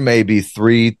 there may be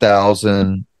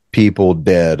 3,000 people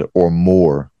dead or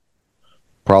more,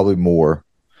 probably more.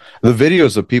 The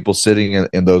videos of people sitting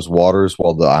in those waters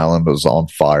while the island was on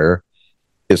fire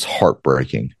is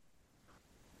heartbreaking.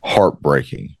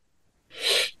 Heartbreaking.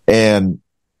 And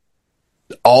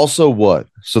also what?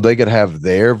 So they could have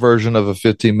their version of a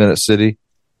 15-minute city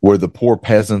where the poor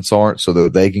peasants aren't, so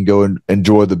that they can go and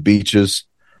enjoy the beaches.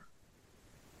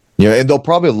 Yeah, and they'll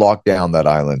probably lock down that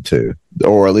island too,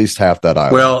 or at least half that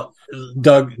island. Well,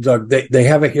 Doug, they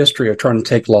have a history of trying to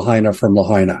take Lahaina from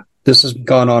Lahaina. This has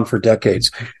gone on for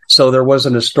decades. So there was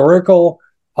an historical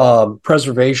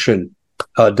preservation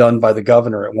done by the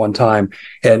governor at one time,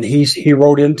 and he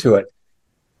wrote into it,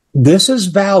 this is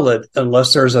valid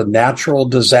unless there's a natural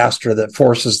disaster that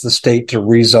forces the state to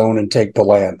rezone and take the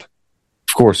land.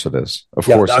 Of course it is. Of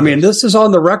Yeah, course. I mean, this is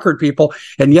on the record, people.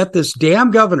 And yet this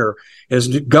damn governor is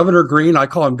Governor Green. I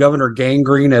call him Governor Gang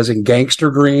Green, as in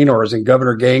gangster green, or as in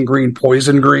Governor Gang Green,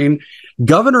 poison green.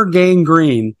 Governor Gang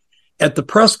Green at the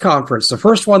press conference, the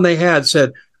first one they had,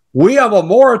 said, we have a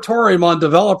moratorium on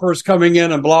developers coming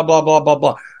in and blah, blah, blah, blah,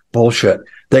 blah. Bullshit.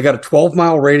 They got a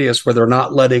 12-mile radius where they're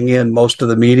not letting in most of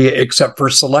the media except for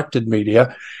selected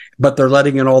media, but they're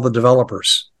letting in all the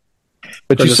developers.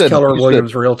 But you said Keller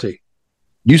Williams Realty.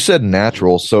 You said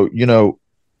natural. So,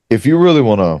 if you really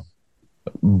want to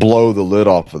blow the lid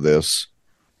off of this,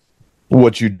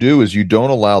 what you do is you don't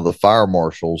allow the fire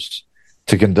marshals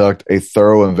to conduct a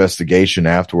thorough investigation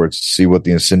afterwards to see what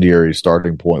the incendiary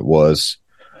starting point was,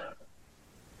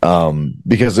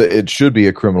 because it should be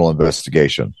a criminal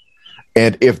investigation.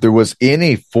 And if there was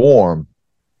any form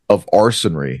of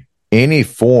arsonery, any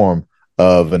form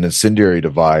of an incendiary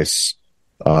device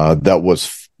that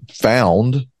was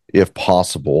found, if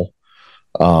possible,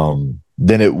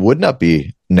 then it would not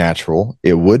be natural.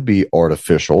 It would be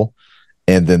artificial,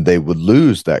 and then they would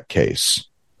lose that case.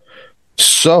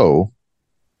 So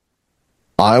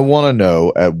I want to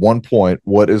know at one point,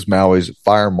 what is Maui's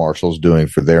fire marshals doing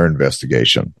for their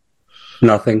investigation?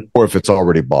 Nothing. Or if it's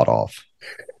already bought off.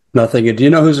 Nothing. And do you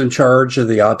know who's in charge of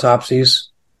the autopsies?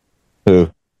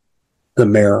 Who? The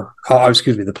mayor.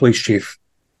 The police chief,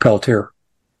 Peltier.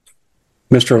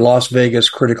 Mr. Las Vegas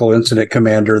critical incident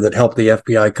commander that helped the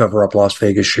FBI cover up Las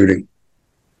Vegas shooting.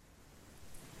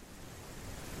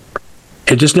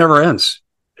 It just never ends.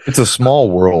 It's a small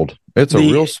world. It's a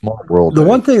real small world. The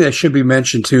one thing that should be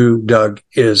mentioned too, Doug,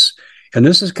 is, and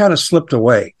this has kind of slipped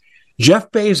away,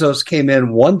 Jeff Bezos came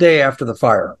in one day after the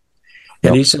fire,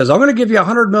 and he says, I'm going to give you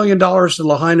 $100 million to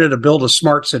Lahaina to build a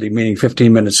smart city, meaning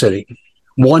 15-minute city,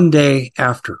 one day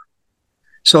after.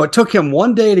 So it took him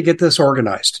one day to get this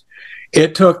organized.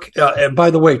 It took, and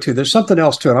by the way, too, there's something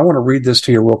else too, and I want to read this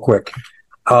to you real quick.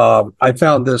 I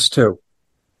found this too.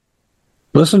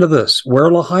 Listen to this. Where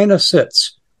Lahaina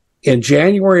sits in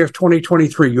January of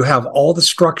 2023, you have all the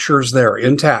structures there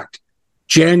intact.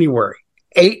 January,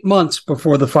 8 months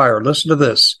before the fire. Listen to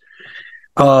this.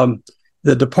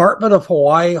 The Department of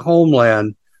Hawaii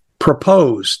Homeland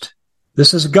proposed,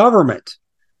 this is government,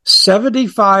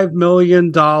 $75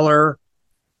 million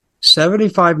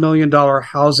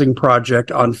housing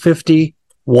project on 50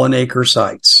 one-acre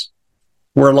sites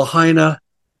where Lahaina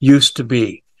used to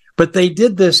be. But they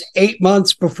did this 8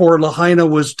 months before Lahaina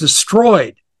was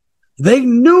destroyed. They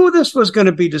knew this was going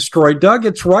to be destroyed, Doug.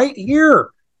 It's right here.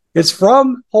 It's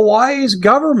from Hawaii's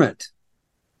government.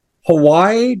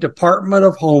 Hawaii Department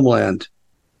of Homeland.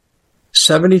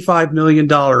 $75 million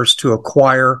to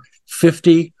acquire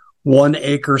 50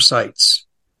 one-acre sites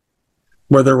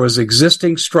where there was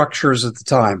existing structures at the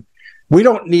time. We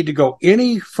don't need to go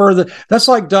any further. That's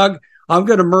like, Doug, I'm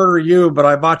going to murder you, but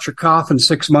I bought your coffin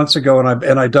 6 months ago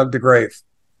and I dug the grave.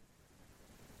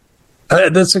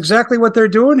 That's exactly what they're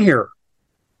doing here.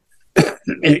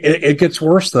 It gets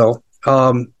worse, though.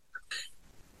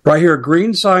 Right here,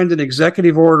 Green signed an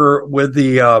executive order with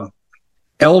the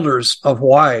elders of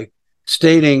Hawaii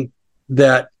stating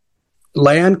that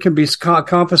land can be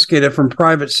confiscated from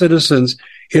private citizens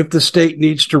if the state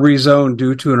needs to rezone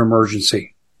due to an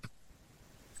emergency.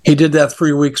 He did that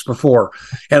 3 weeks before.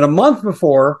 And a month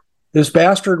before, this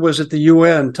bastard was at the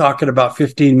UN talking about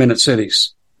 15-minute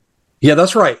cities. Yeah,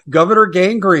 that's right. Governor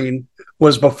Gang Green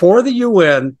was before the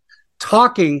UN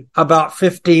talking about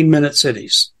 15-minute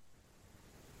cities.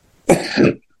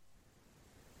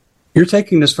 You're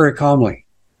taking this very calmly.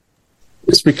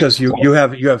 It's because you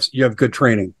have good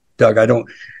training, Doug.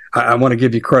 I want to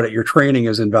give you credit. Your training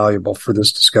is invaluable for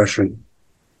this discussion.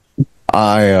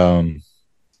 A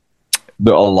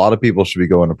lot of people should be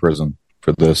going to prison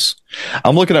for this.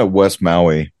 I'm looking at West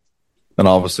Maui, and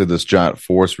obviously this giant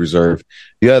forest reserve.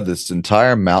 You had this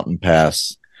entire mountain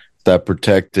pass that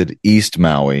protected East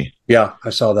Maui. Yeah, I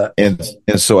saw that. And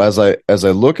so as I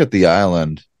look at the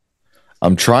island,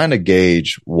 I'm trying to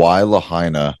gauge why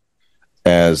Lahaina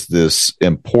as this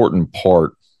important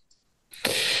part.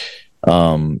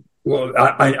 Well,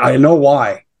 I know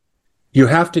why. You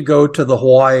have to go to the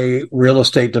Hawaii real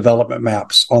estate development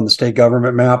maps on the state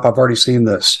government map. I've already seen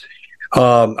this.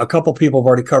 A couple people have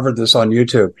already covered this on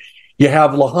YouTube. You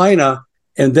have Lahaina,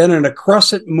 and then in a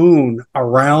crescent moon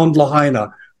around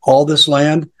Lahaina, all this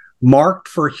land marked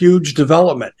for huge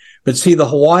development. But see, the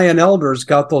Hawaiian elders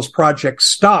got those projects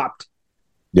stopped.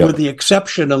 Yep. With the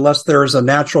exception, unless there is a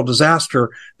natural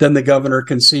disaster, then the governor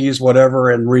can seize whatever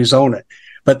and rezone it.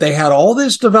 But they had all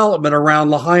this development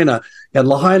around Lahaina, and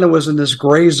Lahaina was in this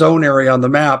gray zone area on the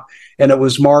map, and it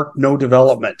was marked no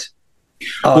development.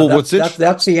 That's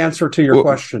the answer to your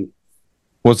question.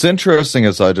 What's interesting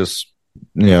is I just,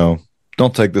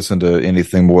 don't take this into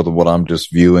anything more than what I'm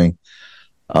just viewing.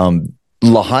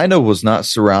 Lahaina was not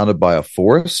surrounded by a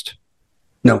forest.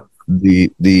 No.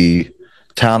 The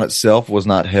town itself was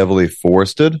not heavily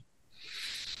forested.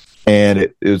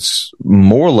 And it's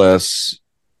more or less,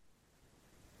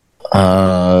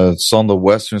 it's on the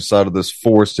western side of this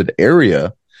forested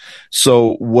area.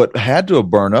 So what had to have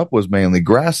burned up was mainly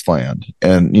grassland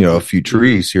and, a few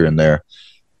trees here and there.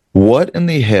 What in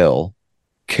the hell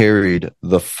carried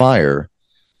the fire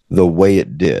the way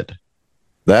it did?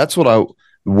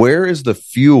 Where is the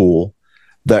fuel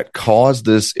that caused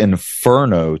this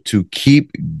inferno to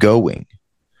keep going?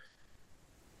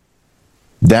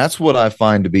 That's what I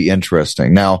find to be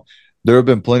interesting. Now, there have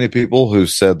been plenty of people who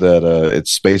said that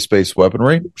it's space-based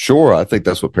weaponry. Sure, I think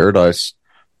that's what Paradise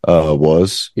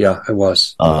was. Yeah, it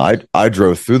was. I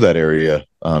drove through that area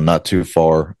not too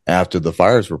far after the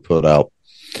fires were put out.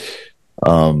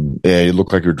 It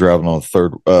looked like you're driving on a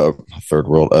third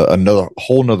world, another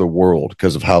whole nother world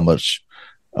because of how much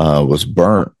was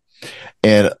burnt.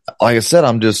 And like I said,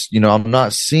 I'm just, I'm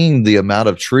not seeing the amount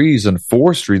of trees and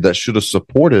forestry that should have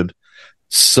supported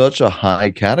such a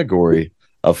high category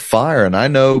of fire. And I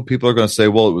know people are going to say,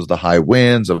 well, it was the high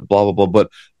winds of blah, blah, blah. But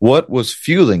what was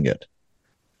fueling it?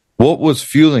 What was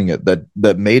fueling it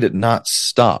that made it not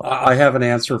stop? I have an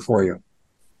answer for you.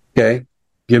 Okay.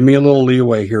 Give me a little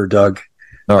leeway here, Doug.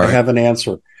 All right. I have an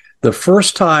answer. The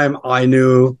first time I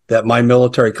knew that my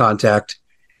military contact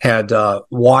had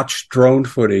watched drone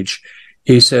footage,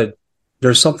 he said,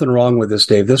 there's something wrong with this,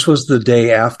 Dave. This was the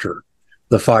day after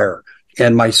the fire.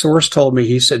 And my source told me,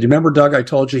 he said, do you remember, Doug, I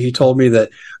told you, he told me that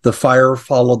the fire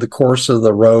followed the course of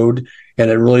the road and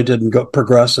it really didn't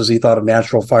progress as he thought a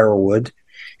natural fire would.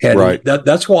 And right.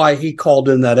 That's why he called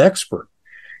in that expert.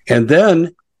 And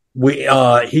then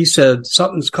he said,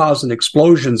 something's causing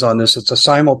explosions on this. It's a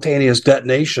simultaneous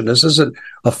detonation. This isn't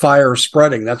a fire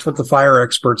spreading. That's what the fire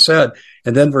expert said.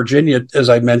 And then Virginia, as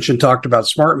I mentioned, talked about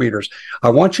smart meters. I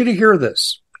want you to hear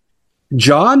this.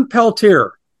 John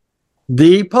Peltier,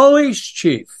 the police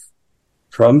chief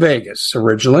from Vegas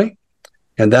originally,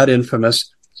 and that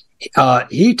infamous,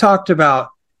 he talked about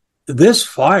this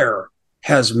fire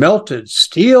has melted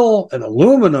steel and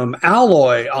aluminum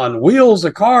alloy on wheels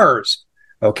of cars.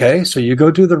 Okay, so you go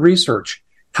do the research.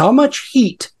 How much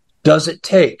heat does it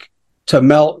take to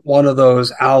melt one of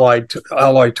those alloy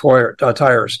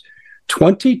tires?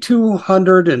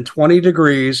 2,220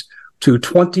 degrees to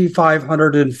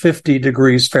 2,550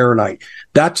 degrees Fahrenheit.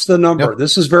 That's the number. Yep.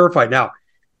 This is verified. Now,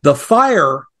 the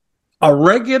fire, a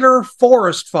regular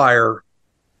forest fire,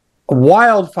 a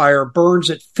wildfire burns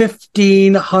at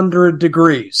 1,500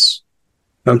 degrees.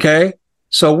 Okay?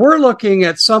 So we're looking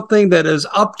at something that is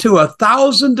up to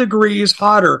 1,000 degrees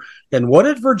hotter. And what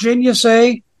did Virginia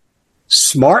say?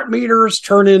 Smart meters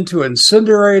turn into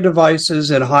incendiary devices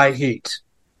in high heat.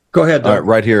 Go ahead, Doug. All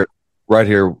right, right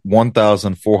here,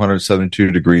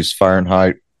 1,472 degrees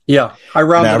Fahrenheit. Yeah, I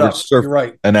rounded up. You're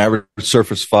right. An average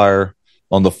surface fire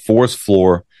on the fourth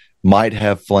floor might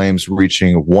have flames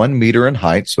reaching 1 meter in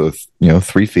height, so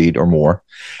 3 feet or more,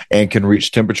 and can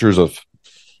reach temperatures of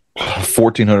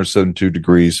 1,472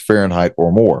 degrees Fahrenheit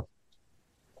or more.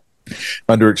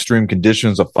 Under extreme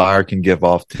conditions, a fire can give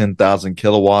off 10,000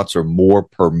 kilowatts or more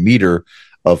per meter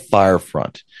of fire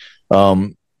front.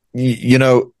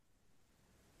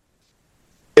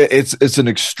 It's an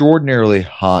extraordinarily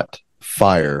hot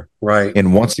fire, right?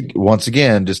 And once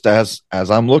again, just as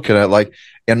I'm looking at, like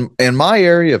in my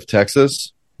area of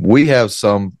Texas, we have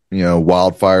some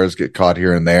wildfires get caught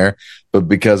here and there, but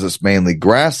because it's mainly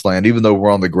grassland, even though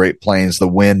we're on the Great Plains, the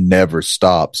wind never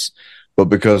stops. But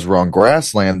because we're on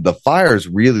grassland, the fire's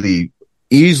really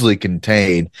easily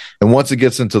contained. And once it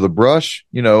gets into the brush,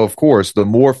 of course, the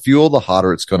more fuel, the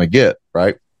hotter it's going to get,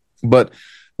 right? But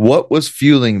what was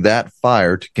fueling that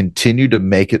fire to continue to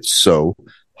make it so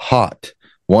hot?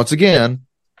 Once again,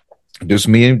 just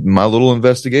me and my little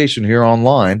investigation here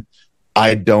online,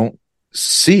 I don't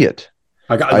see it.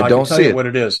 I don't see it. What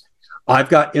it is. I've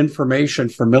got information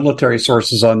from military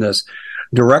sources on this.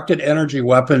 Directed energy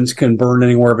weapons can burn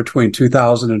anywhere between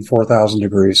 2,000 and 4,000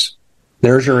 degrees.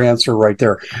 There's your answer right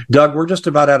there. Doug, we're just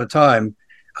about out of time,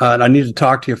 and I need to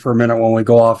talk to you for a minute when we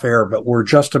go off air, but we're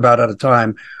just about out of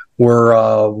time.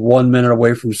 We're 1 minute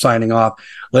away from signing off.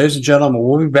 Ladies and gentlemen,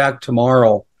 we'll be back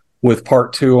tomorrow with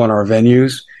part 2 on our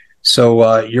venues.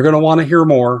 So you're going to want to hear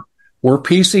more. We're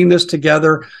piecing this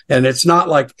together, and it's not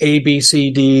like A, B, C,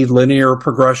 D, linear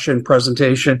progression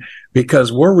presentation,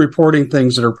 because we're reporting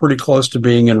things that are pretty close to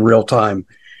being in real time.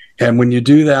 And when you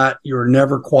do that, you're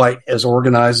never quite as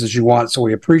organized as you want. So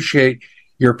we appreciate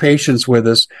your patience with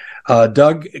us.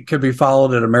 Doug can be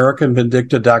followed at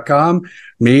AmericanVindicta.com,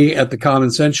 me at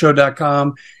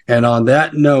thecommonsenseshow.com. And on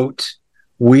that note,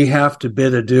 we have to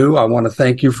bid adieu. I want to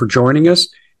thank you for joining us.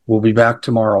 We'll be back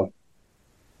tomorrow.